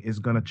thing is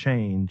going to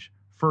change,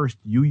 first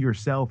you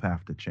yourself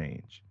have to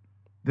change.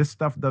 This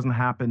stuff doesn't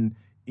happen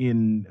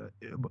in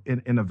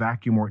a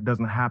vacuum, or it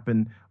doesn't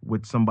happen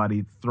with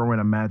somebody throwing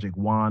a magic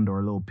wand or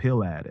a little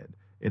pill at it.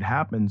 It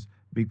happens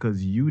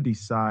because you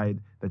decide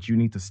that you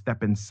need to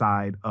step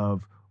inside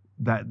of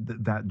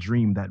that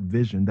dream, that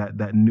vision,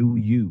 that new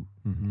you,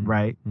 Mm-hmm.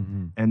 right?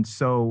 Mm-hmm. And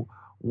so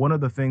one of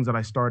the things that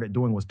I started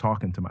doing was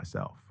talking to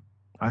myself.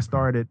 I Okay.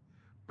 started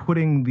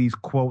putting these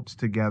quotes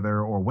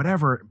together or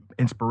whatever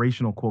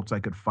inspirational quotes I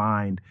could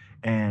find.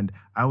 And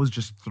I was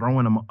just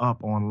throwing them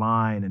up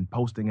online and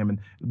posting them. And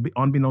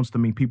unbeknownst to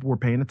me, people were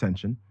paying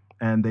attention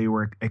and they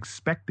were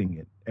expecting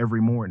it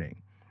every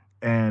morning.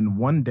 And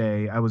one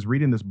day I was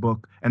reading this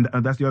book, and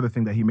that's the other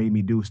thing that he made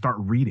me do: start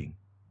reading,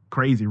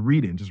 crazy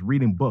reading, just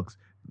reading books.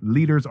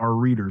 Leaders are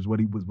readers. What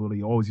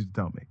he always used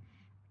to tell me.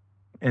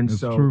 And It's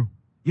so, true.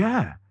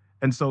 yeah.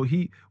 And so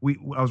I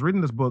was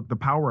reading this book, The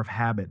Power of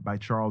Habit by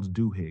Charles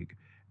Duhigg.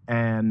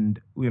 And,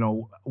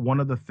 one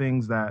of the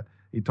things that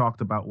he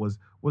talked about was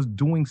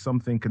doing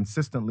something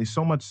consistently,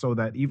 so much so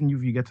that even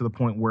if you get to the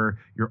point where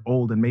you're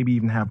old and maybe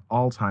even have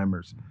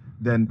Alzheimer's,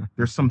 then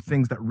there's some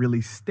things that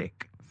really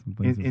stick Some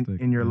things that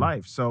stick. in your Yeah.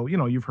 life. So,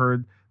 you've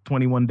heard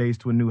 21 days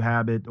to a new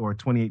habit or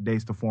 28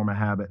 days to form a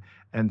habit.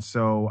 And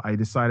so I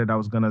decided I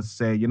was going to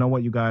say, you know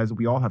what, you guys,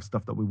 we all have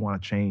stuff that we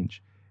want to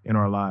change in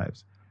our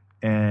lives.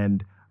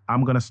 And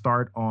I'm going to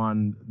start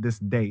on this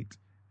date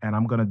and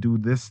I'm going to do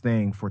this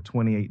thing for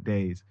 28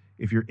 days.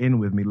 If you're in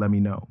with me, let me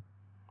know.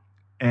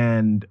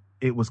 And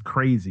it was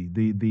crazy.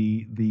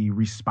 The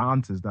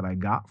responses that I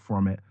got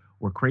from it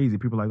were crazy.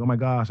 People like, oh my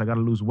gosh, I got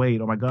to lose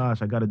weight. Oh my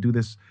gosh, I got to do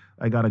this.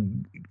 I got to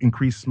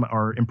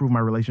or improve my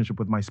relationship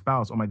with my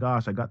spouse. Oh my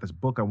gosh, I got this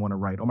book I want to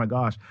write. Oh my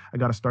gosh, I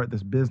got to start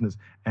this business.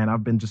 And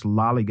I've been just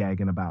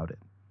lollygagging about it.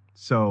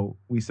 So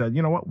we said,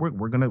 you know what,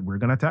 we're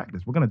gonna attack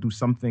this. We're gonna do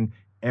something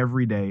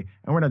every day,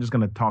 and we're not just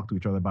gonna talk to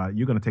each other about it.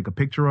 You're gonna take a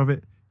picture of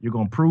it. You're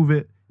gonna prove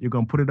it. You're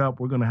gonna put it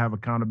up. We're gonna have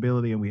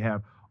accountability, and we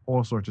have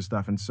all sorts of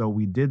stuff. And so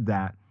we did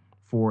that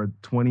for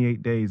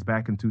 28 days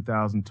back in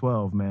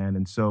 2012, man.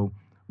 And so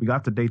we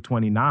got to day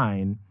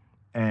 29,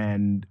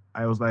 and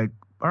I was like,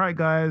 all right,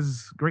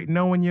 guys, great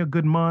knowing you.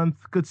 Good month,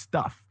 good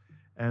stuff.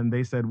 And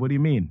they said, what do you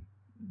mean?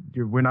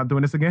 We're not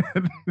doing this again?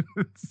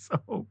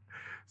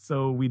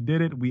 So we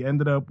did it. We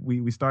ended up,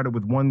 we started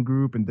with one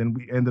group, and then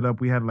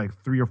we had like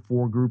 3 or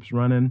 4 groups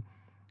running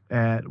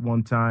at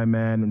one time,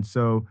 man. And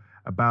so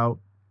about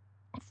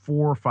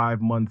 4 or 5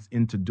 months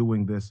into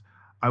doing this,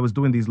 I was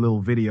doing these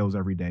little videos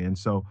every day. And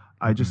so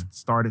I just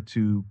started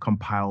to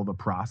compile the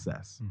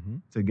process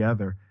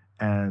together.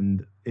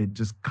 And it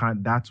just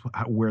that's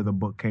where the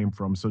book came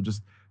from. So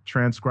just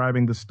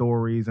transcribing the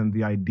stories and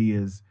the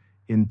ideas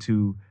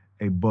into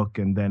a book.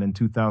 And then in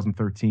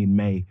 2013,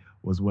 May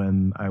was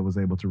when I was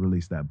able to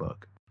release that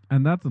book.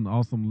 And that's an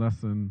awesome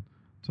lesson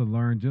to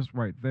learn just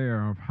right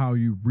there of how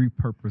you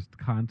repurposed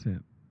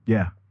content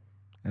Yeah.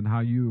 and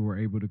how you were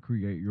able to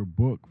create your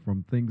book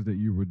from things that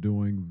you were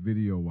doing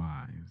video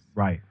wise.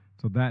 Right.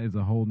 So that is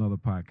a whole nother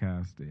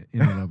podcast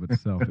in and of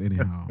itself,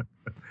 anyhow.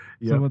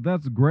 Yeah. So but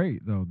that's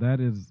great, though.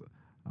 That is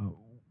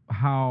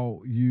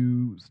how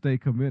you stay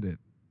committed.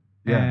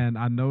 Yeah. And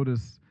I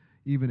notice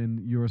even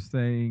in your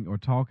saying or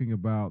talking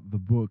about the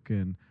book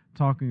and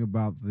talking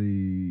about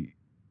the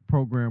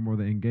program or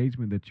the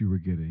engagement that you were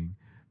getting,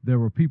 there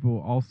were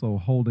people also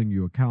holding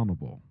you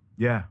accountable.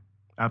 Yeah,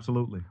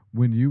 absolutely.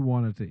 When you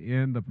wanted to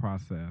end the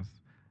process,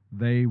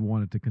 they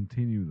wanted to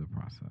continue the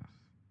process.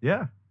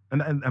 Yeah.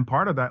 And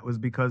part of that was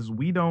because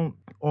we don't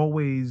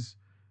always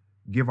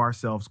give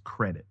ourselves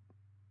credit.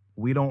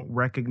 We don't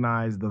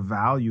recognize the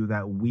value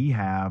that we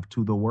have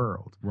to the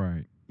world.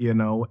 Right.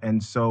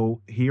 And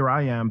so here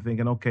I am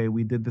thinking, okay,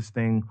 we did this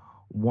thing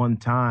one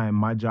time,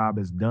 my job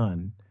is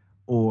done.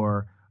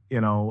 Or,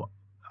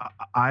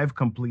 I've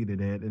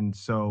completed it. And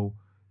so,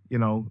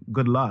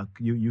 good luck.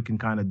 You can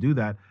kind of do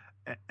that.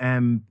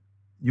 And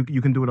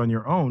you can do it on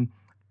your own.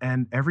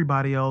 And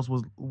everybody else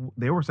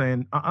they were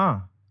saying,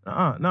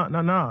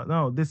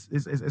 no. This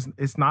is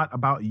it's not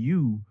about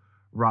you,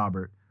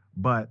 Robert,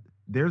 but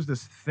there's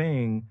this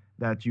thing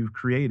that you've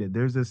created.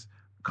 There's this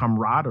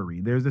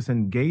camaraderie. There's this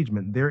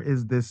engagement. There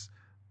is this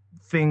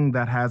thing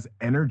that has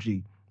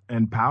energy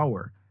and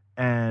power,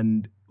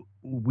 and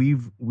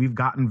we've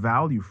gotten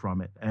value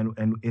from it,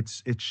 and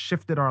it's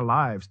shifted our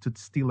lives, to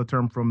steal a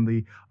term from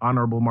the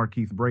Honorable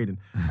Markeith Braden.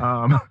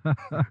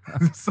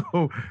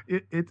 So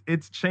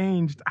it's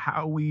changed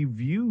how we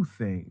view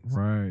things.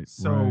 Right.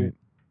 So right.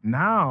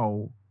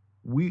 now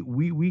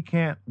we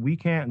can't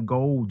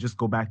go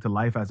back to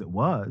life as it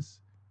was.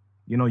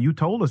 You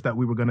told us that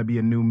we were going to be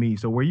a new me.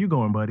 So where you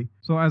going, buddy?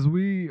 So as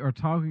we are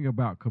talking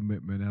about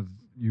commitment, as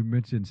you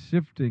mentioned,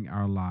 shifting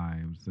our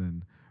lives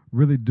and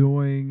really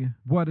doing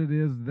what it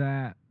is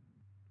that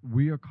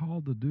we are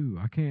called to do.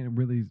 I can't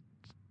really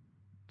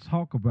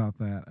talk about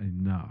that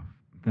enough.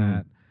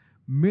 That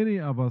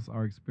many of us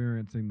are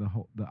experiencing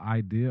the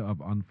idea of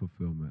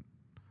unfulfillment.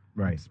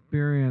 Right.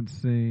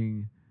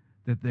 Experiencing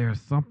that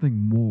there's something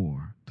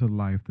more to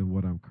life than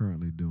what I'm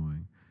currently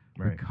doing.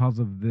 Right. Because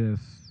of this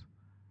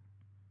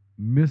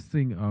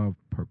missing of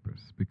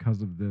purpose,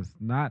 because of this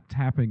not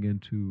tapping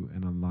into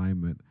an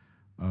alignment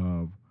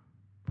of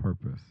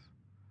purpose.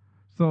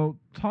 So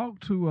talk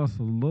to us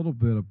a little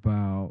bit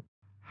about,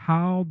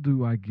 how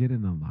do I get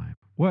in alignment?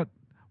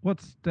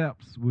 What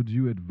steps would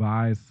you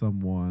advise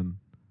someone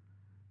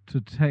to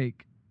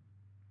take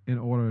in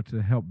order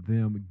to help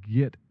them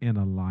get in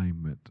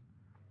alignment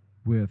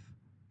with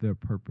their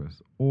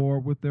purpose or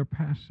with their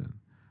passion?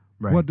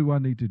 Right. What do I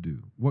need to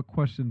do? What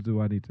questions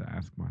do I need to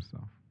ask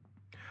myself?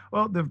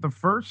 Well, the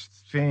first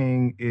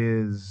thing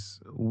is,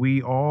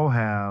 we all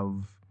have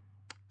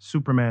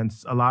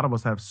a lot of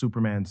us have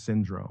Superman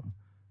syndrome,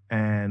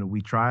 and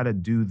we try to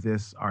do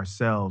this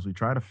ourselves. We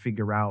try to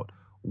figure out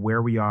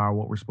where we are,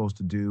 what we're supposed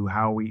to do,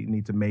 how we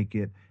need to make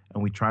it,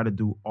 and we try to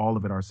do all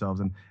of it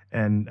ourselves.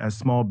 And as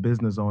small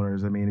business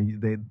owners, I mean,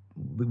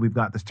 we've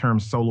got this term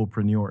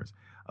solopreneurs.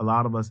 A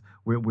lot of us,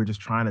 we're just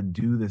trying to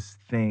do this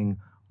thing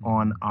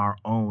on our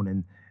own,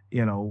 and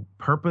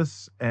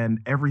purpose and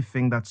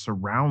everything that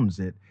surrounds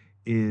it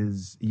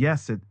is,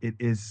 yes, it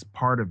is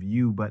part of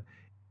you, but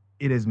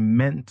it is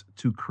meant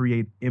to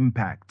create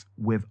impact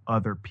with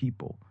other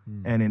people.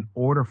 And in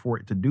order for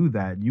it to do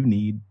that, you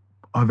need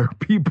other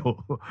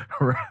people,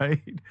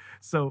 right?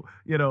 So,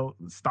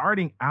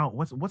 starting out,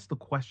 what's the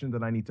question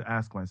that I need to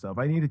ask myself?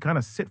 I need to kind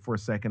of sit for a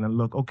second and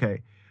look,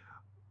 okay,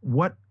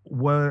 what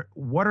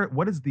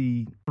is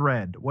the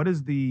thread? What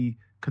is the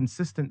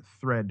consistent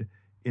thread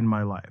in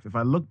my life? If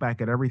I look back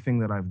at everything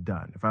that I've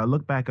done, if I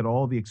look back at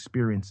all the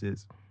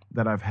experiences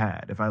that I've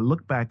had, if I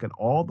look back at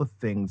all the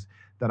things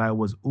that I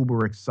was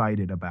uber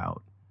excited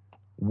about,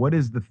 what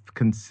is the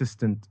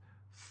consistent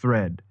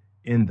thread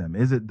in them?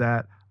 Is it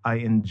that I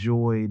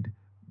enjoyed,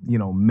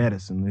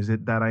 medicine? Is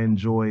it that I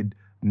enjoyed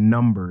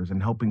numbers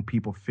and helping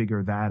people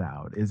figure that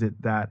out? Is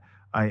it that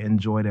I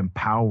enjoyed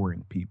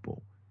empowering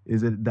people?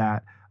 Is it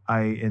that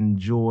I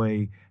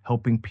enjoy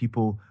helping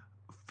people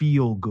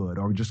feel good,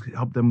 or just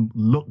help them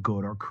look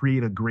good, or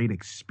create a great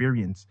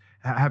experience,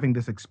 having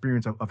this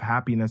experience of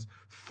happiness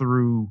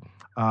through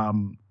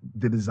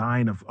the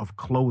design of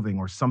clothing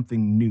or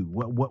something new?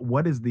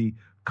 What is the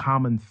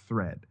common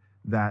thread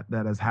that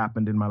has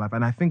happened in my life?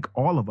 And I think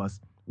all of us,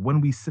 when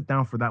we sit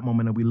down for that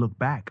moment and we look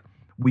back,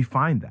 we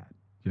find that.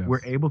 Yes.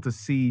 We're able to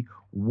see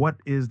what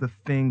is the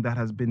thing that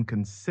has been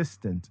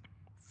consistent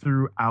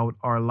throughout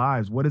our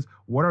lives. What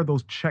are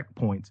those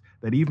checkpoints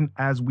that even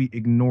as we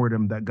ignored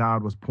them, that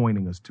God was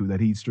pointing us to, that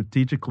he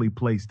strategically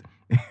placed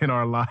in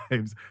our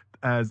lives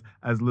as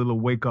little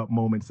wake up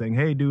moments, saying,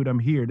 hey dude, I'm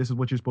here. This is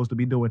what you're supposed to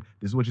be doing.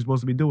 This is what you're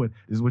supposed to be doing.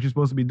 This is what you're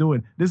supposed to be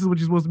doing. This is what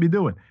you're supposed to be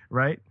doing.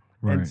 Right.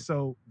 And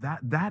so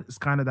that is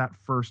kind of that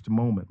first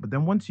moment. But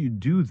then once you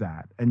do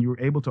that and you're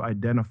able to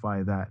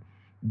identify that,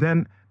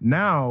 then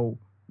now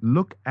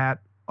look at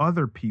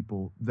other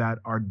people that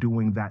are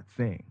doing that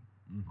thing.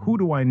 Mm-hmm. Who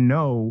do I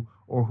know,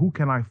 or who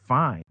can I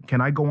find? Can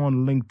I go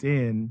on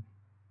LinkedIn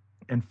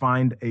and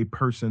find a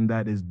person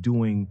that is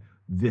doing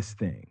this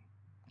thing?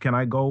 Can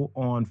I go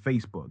on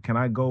Facebook? Can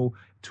I go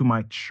to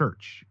my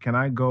church? Can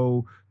I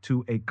go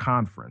to a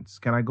conference?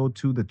 Can I go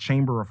to the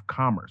Chamber of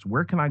Commerce?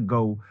 Where can I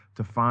go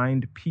to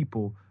find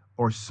people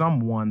or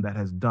someone that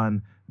has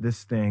done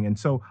this thing? And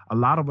so a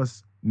lot of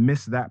us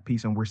miss that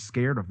piece, and we're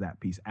scared of that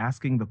piece.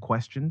 Asking the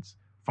questions,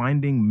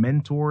 finding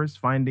mentors,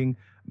 finding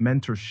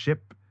mentorship,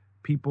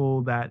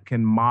 people that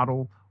can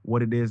model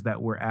what it is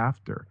that we're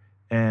after.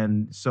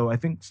 And so I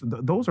think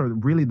those are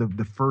really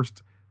the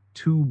first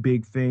two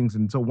big things.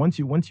 And so once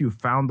you've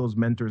found those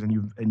mentors and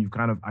you've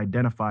kind of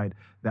identified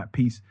that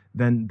piece,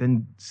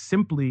 then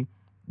simply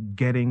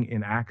getting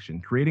in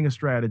action, creating a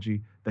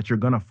strategy that you're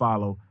going to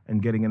follow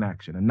and getting in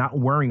action, and not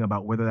worrying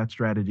about whether that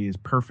strategy is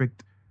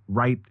perfect,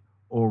 right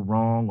or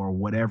wrong, or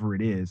whatever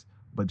it is,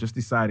 but just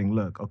deciding,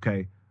 look,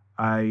 okay,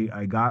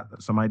 I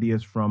got some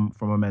ideas from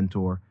a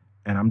mentor,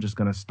 and I'm just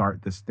going to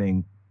start this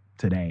thing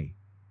today,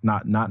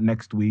 not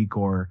next week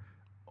or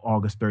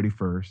August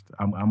 31st.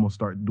 I'm going to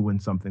start doing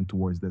something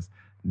towards this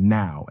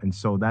now. And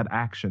so that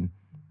action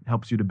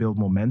helps you to build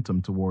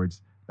momentum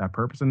towards that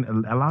purpose, and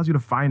it allows you to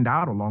find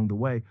out along the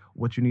way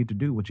what you need to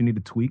do, what you need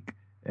to tweak,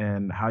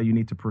 and how you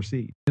need to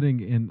proceed. Getting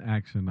in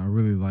action. I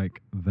really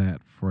like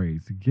that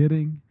phrase,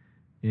 getting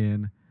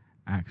in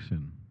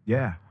action.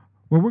 Yeah.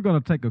 Well, we're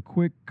going to take a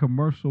quick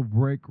commercial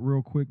break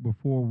real quick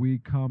before we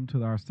come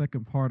to our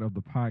second part of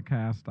the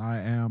podcast. I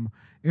am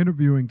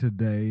interviewing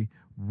today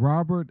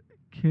Robert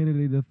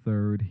Kennedy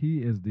III. He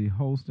is the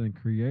host and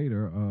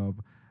creator of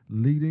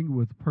Leading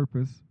with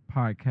Purpose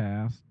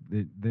podcast.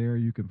 There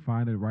you can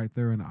find it right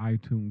there in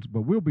iTunes.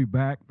 But we'll be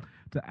back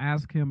to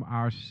ask him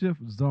our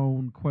shift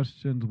zone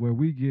questions, where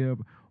we give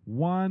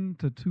 1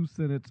 to 2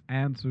 sentence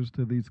answers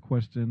to these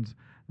questions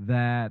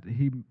that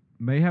he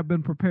may have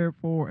been prepared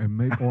for and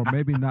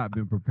maybe not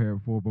been prepared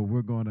for, but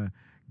we're going to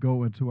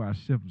go into our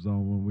shift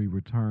zone when we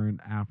return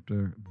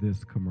after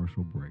this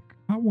commercial break.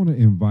 I want to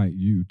invite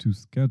you to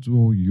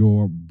schedule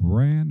your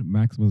brand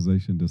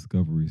maximization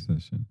discovery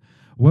session.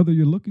 Whether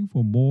you're looking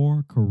for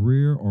more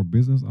career or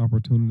business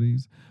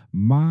opportunities,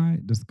 my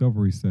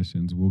discovery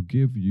sessions will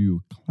give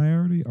you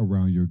clarity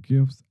around your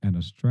gifts and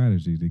a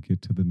strategy to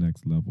get to the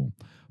next level.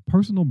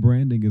 Personal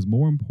branding is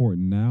more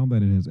important now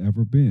than it has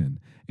ever been.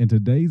 In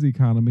today's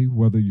economy,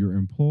 whether you're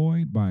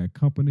employed by a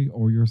company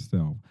or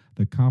yourself,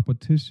 the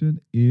competition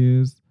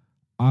is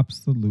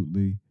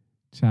absolutely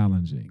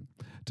challenging.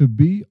 To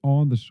be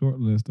on the short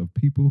list of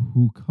people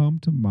who come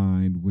to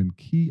mind when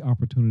key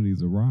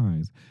opportunities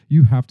arise,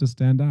 you have to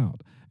stand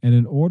out. And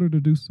in order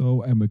to do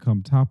so and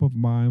become top of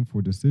mind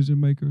for decision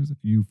makers,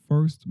 you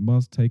first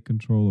must take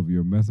control of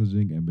your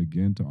messaging and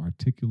begin to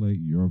articulate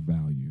your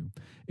value.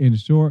 In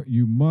short,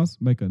 you must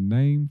make a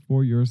name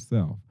for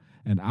yourself.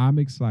 and I'm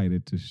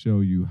excited to show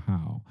you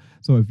how.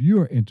 So, if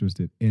you are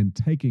interested in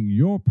taking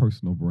your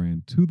personal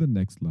brand to the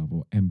next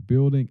level and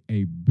building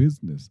a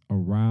business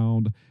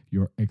around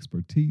your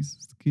expertise,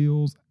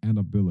 skills, and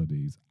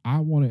abilities, I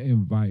want to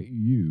invite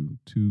you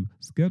to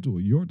schedule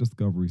your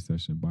discovery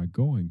session by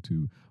going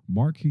to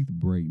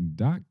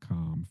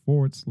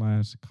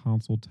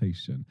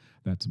markeithbrayton.com/consultation.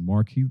 That's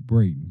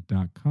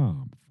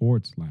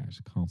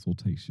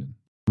markeithbrayton.com/consultation.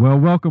 Well,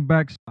 welcome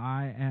back.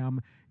 I am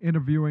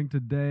interviewing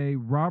today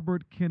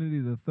Robert Kennedy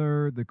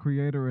III, the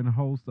creator and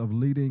host of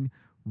Leading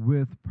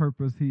with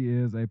Purpose. He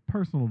is a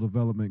personal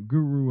development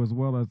guru as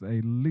well as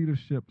a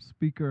leadership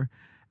speaker.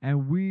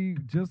 And we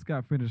just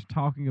got finished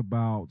talking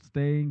about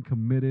staying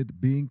committed,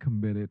 being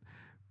committed,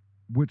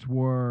 which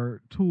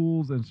were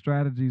tools and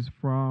strategies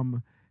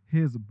from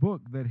his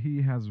book that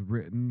he has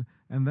written.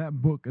 And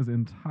that book is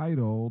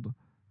entitled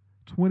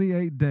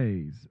 28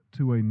 Days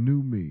to a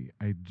New Me,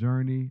 a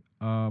Journey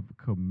of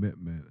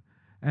Commitment.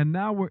 And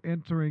now we're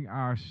entering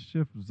our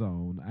shift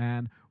zone,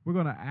 and we're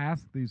going to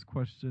ask these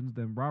questions.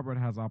 Then Robert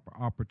has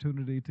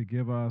opportunity to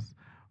give us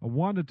a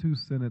 1 to 2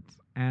 sentence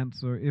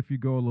answer. If you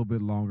go a little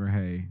bit longer,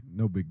 hey,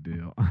 no big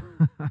deal.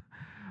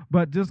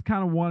 But just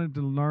kind of wanted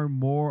to learn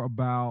more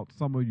about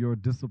some of your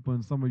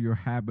disciplines, some of your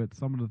habits,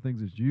 some of the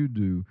things that you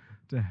do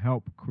to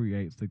help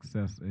create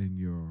success in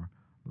your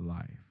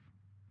life.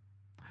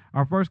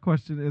 Our first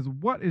question is,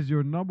 what is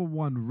your number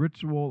one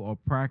ritual or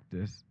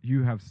practice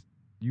you have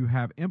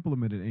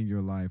implemented in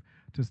your life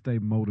to stay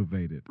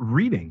motivated?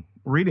 Reading,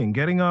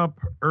 getting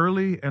up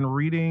early and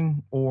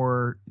reading,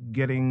 or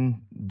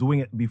doing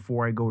it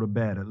before I go to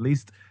bed, at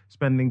least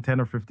spending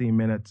 10 or 15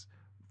 minutes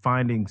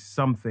finding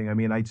something. I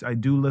mean, I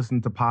do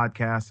listen to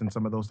podcasts and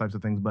some of those types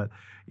of things, but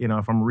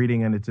if I'm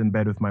reading and it's in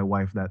bed with my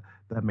wife, that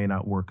may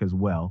not work as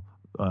well.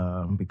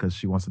 Because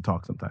she wants to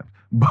talk sometimes.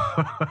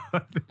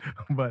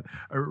 But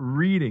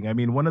reading, I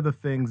mean, one of the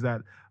things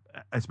that,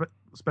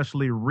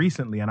 especially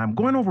recently, and I'm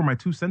going over my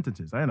 2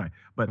 sentences, ain't I?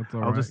 But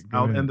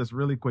I'll end this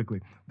really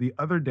quickly. The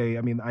other day,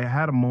 I mean, I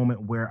had a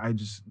moment where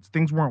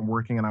things weren't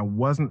working and I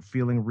wasn't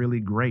feeling really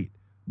great,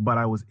 but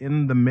I was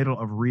in the middle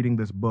of reading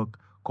this book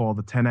called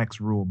The 10X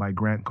Rule by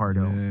Grant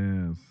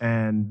Cardone. Yes.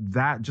 And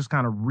that, just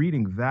kind of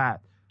reading that,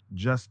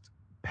 just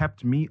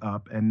pepped me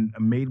up and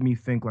made me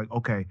think like,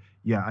 okay,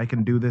 yeah, I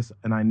can do this,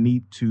 and I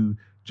need to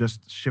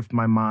just shift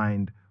my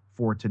mind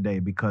for today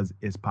because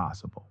it's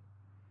possible.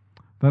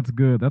 That's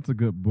good. That's a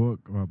good book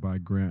by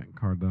Grant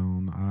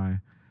Cardone. I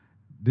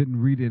didn't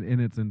read it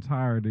in its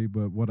entirety,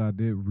 but what I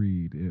did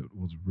read, it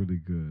was really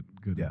good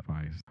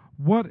advice.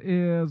 What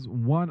is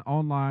one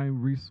online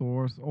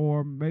resource,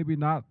 or maybe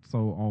not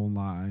so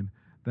online,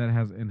 that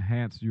has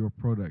enhanced your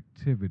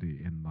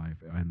productivity in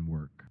life and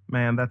work?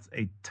 Man, that's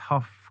a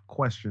tough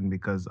question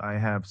because I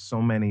have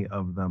so many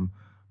of them,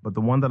 but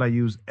the one that I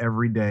use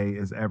every day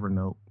is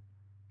Evernote,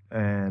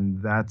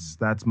 and that's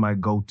my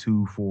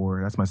go-to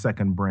that's my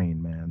second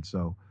brain, man.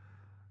 So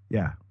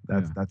yeah,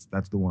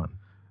 that's the one.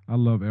 I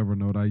love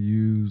Evernote. I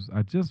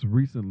just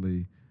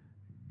recently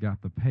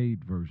got the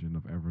paid version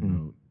of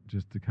Evernote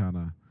just to kind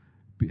of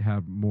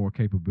have more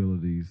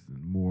capabilities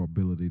and more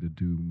ability to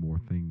do more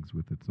things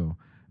with it. So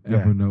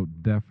Evernote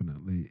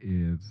definitely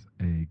is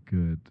a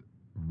good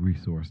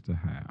resource to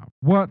have.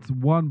 What's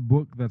one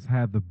book that's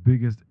had the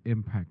biggest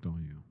impact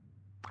on you?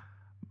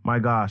 My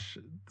gosh,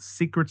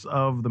 Secrets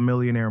of the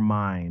Millionaire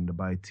Mind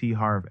by T.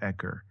 Harv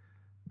Eker.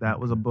 That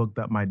was a book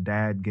that my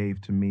dad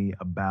gave to me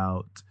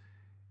about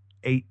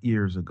 8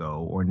 years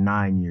ago or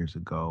 9 years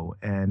ago,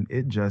 and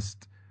it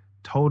just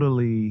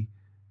totally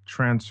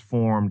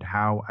transformed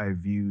how I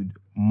viewed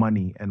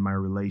money and my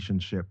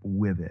relationship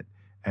with it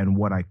and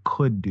what I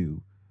could do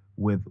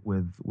with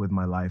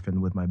my life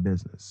and with my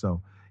business.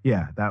 So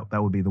yeah, that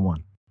would be the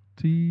one.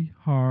 T.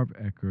 Harv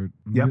Eker.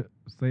 Yep.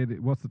 Say it.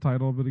 What's the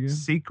title of it again?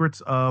 Secrets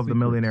of the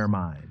Millionaire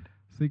Mind.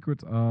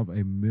 Secrets of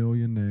a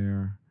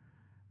Millionaire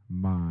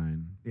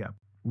Mind. Yeah.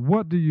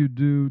 What do you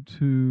do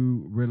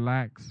to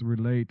relax,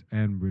 relate,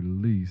 and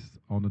release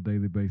on a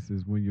daily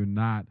basis when you're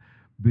not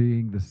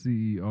being the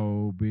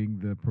CEO, being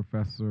the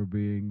professor,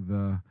 being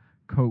the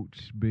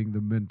coach, being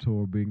the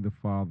mentor, being the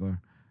father,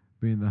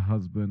 being the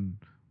husband,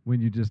 when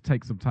you just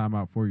take some time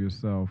out for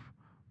yourself?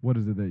 What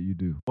is it that you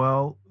do?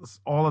 Well,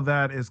 all of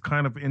that is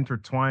kind of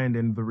intertwined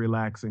in the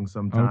relaxing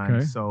sometimes.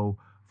 Okay. So,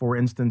 for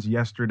instance,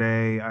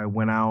 yesterday I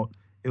went out.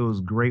 It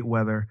was great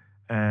weather,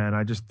 and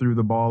I just threw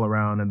the ball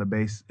around in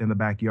the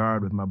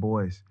backyard with my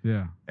boys.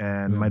 Yeah.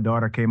 And my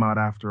daughter came out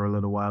after a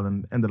little while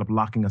and ended up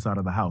locking us out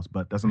of the house,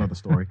 but that's another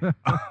story.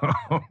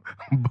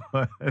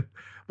 but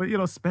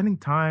spending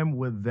time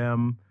with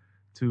them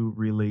to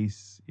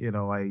release.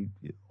 I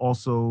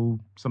also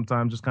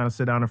sometimes just kind of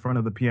sit down in front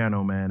of the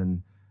piano,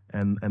 man,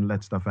 and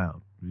let stuff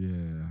out.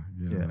 Yeah,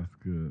 that's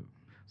good.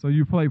 So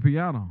you play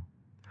piano?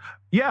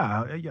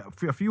 Yeah,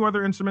 a few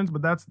other instruments,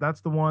 but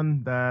that's the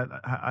one that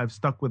I've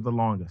stuck with the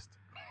longest.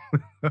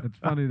 It's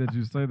funny that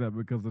you say that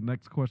because the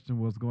next question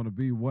was going to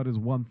be, what is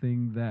one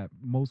thing that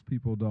most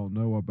people don't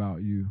know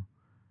about you?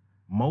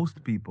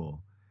 Most people,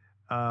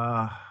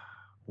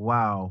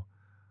 wow.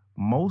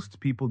 most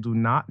people do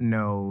not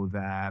know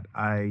that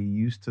I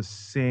used to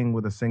sing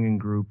with a singing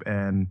group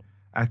and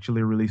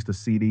actually released a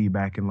CD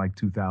back in like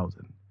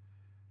 2000.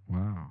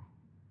 Wow.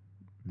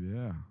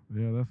 Yeah.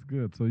 Yeah, that's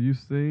good. So you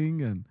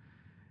sing and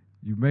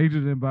you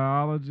majored in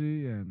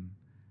biology and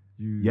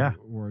Yeah.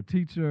 you were a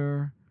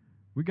teacher.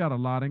 We got a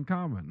lot in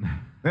common.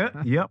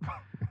 Yep.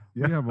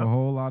 We Yeah. have a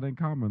whole lot in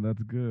common.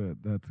 That's good.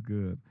 That's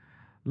good.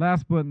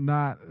 Last but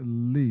not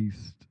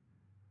least,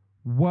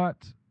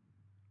 what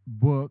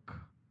book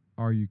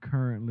are you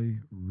currently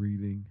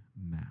reading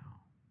now?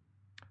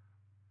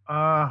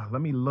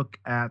 Let me look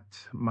at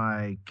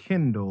my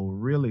Kindle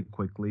really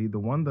quickly. The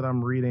one that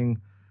I'm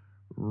reading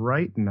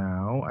right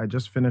now, I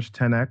just finished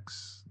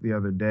 10X the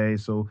other day.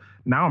 So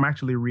now I'm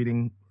actually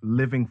reading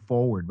Living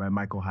Forward by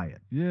Michael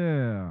Hyatt.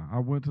 Yeah, I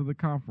went to the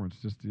conference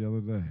just the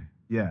other day.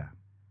 Yeah.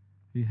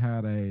 He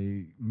had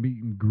a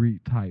meet and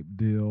greet type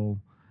deal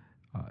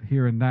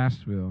here in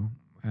Nashville,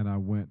 and I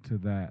went to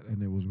that,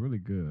 and it was really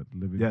good.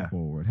 Living Yeah.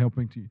 forward,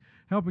 helping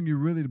you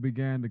really to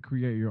begin to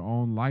create your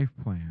own life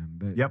plan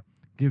that Yep.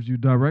 gives you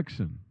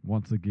direction.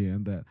 Once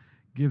again, that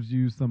gives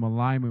you some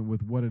alignment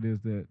with what it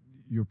is that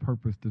your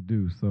purpose to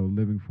do. So,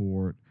 living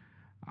forward,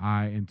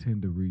 I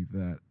intend to read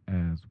that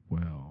as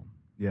well.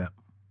 Yeah.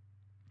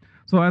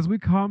 So, as we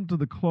come to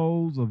the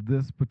close of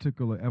this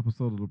particular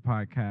episode of the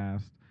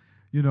podcast,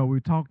 we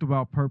talked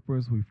about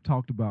purpose, we've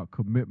talked about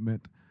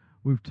commitment,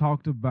 we've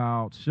talked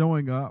about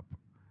showing up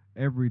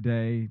every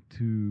day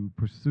to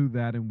pursue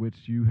that in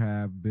which you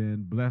have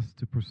been blessed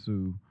to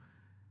pursue.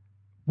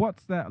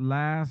 What's that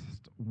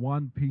last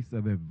one piece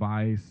of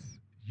advice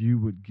you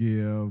would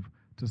give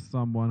to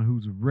someone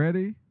who's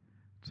ready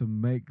to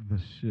make the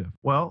shift?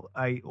 Well,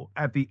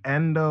 at the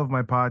end of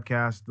my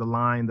podcast, the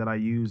line that I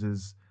use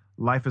is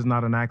life is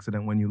not an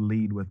accident when you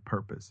lead with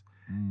purpose.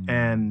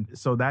 And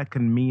so that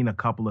can mean a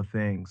couple of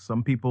things.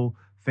 Some people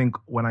think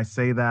when I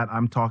say that,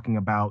 I'm talking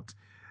about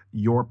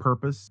your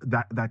purpose.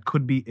 That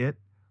could be it,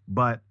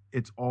 but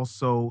it's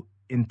also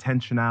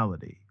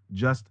intentionality.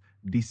 Just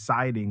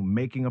deciding,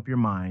 making up your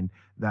mind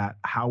that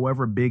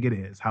however big it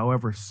is,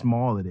 however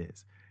small it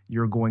is,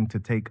 you're going to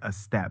take a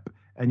step.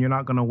 And you're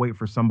not going to wait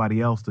for somebody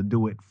else to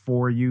do it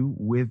for you,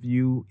 with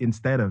you,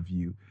 instead of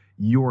you.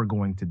 You're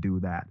going to do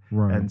that.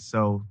 Right. And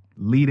so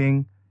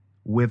leading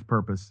with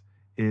purpose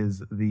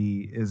is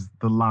the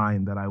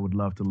line that I would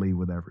love to leave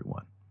with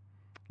everyone.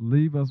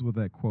 Leave us with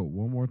that quote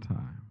one more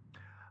time.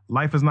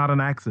 Life is not an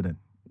accident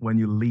when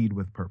you lead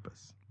with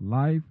purpose.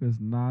 Life is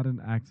not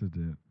an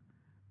accident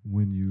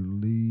when you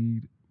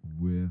lead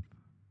with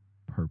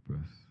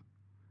purpose.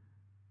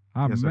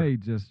 I Yes, may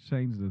just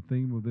change the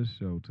theme of this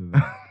show to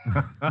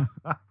that.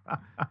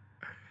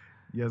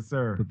 Yes,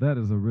 sir. But that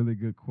is a really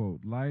good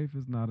quote. Life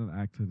is not an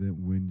accident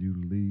when you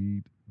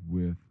lead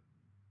with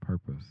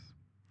purpose.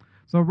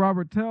 So,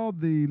 Robert, tell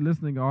the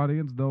listening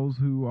audience, those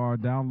who are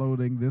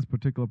downloading this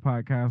particular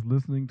podcast,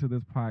 listening to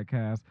this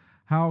podcast,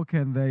 how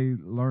can they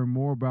learn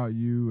more about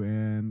you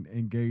and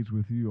engage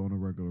with you on a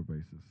regular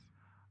basis?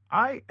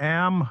 I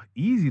am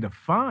easy to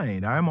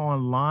find. I'm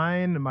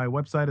online. My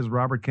website is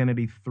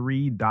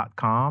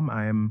robertkennedy3.com.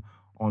 I am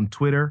on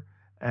Twitter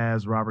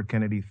as Robert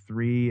Kennedy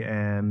 3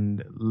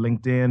 and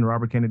LinkedIn,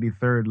 Robert Kennedy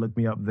 3rd. Look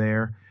me up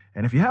there.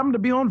 And if you happen to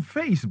be on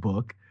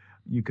Facebook,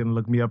 you can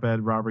look me up at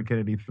Robert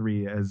Kennedy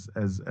 3 as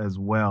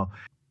well.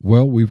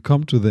 Well, we've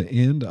come to the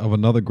end of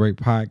another great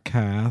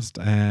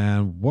podcast,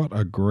 and what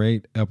a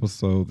great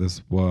episode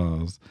this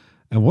was.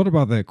 And what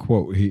about that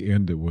quote he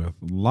ended with?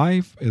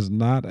 Life is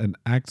not an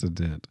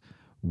accident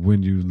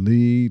when you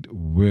lead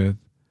with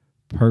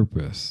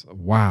purpose.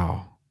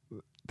 Wow.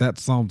 That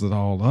sums it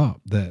all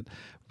up. That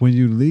when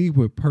you lead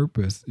with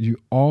purpose, you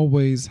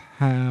always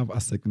have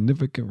a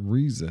significant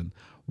reason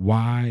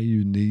why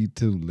you need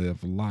to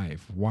live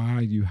life, why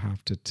you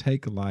have to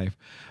take life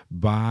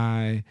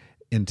by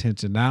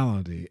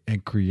intentionality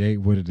and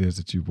create what it is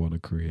that you want to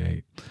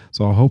create.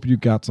 So I hope you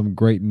got some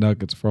great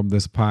nuggets from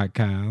this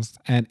podcast.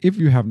 And if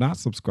you have not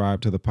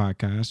subscribed to the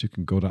podcast, you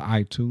can go to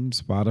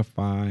iTunes,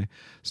 Spotify,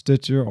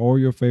 Stitcher, or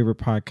your favorite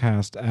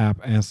podcast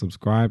app and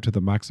subscribe to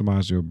the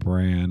Maximize Your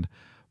Brand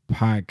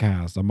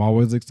podcast. I'm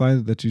always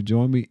excited that you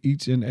join me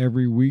each and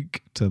every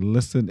week to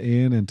listen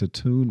in and to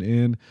tune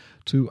in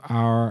to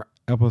our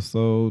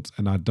episodes.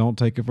 And I don't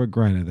take it for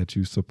granted that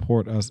you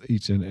support us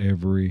each and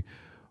every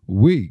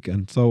week.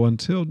 And so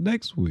until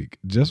next week,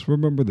 just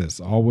remember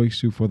this: always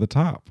shoot for the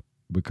top,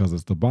 because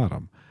it's the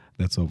bottom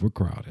that's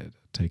overcrowded.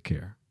 Take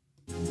care.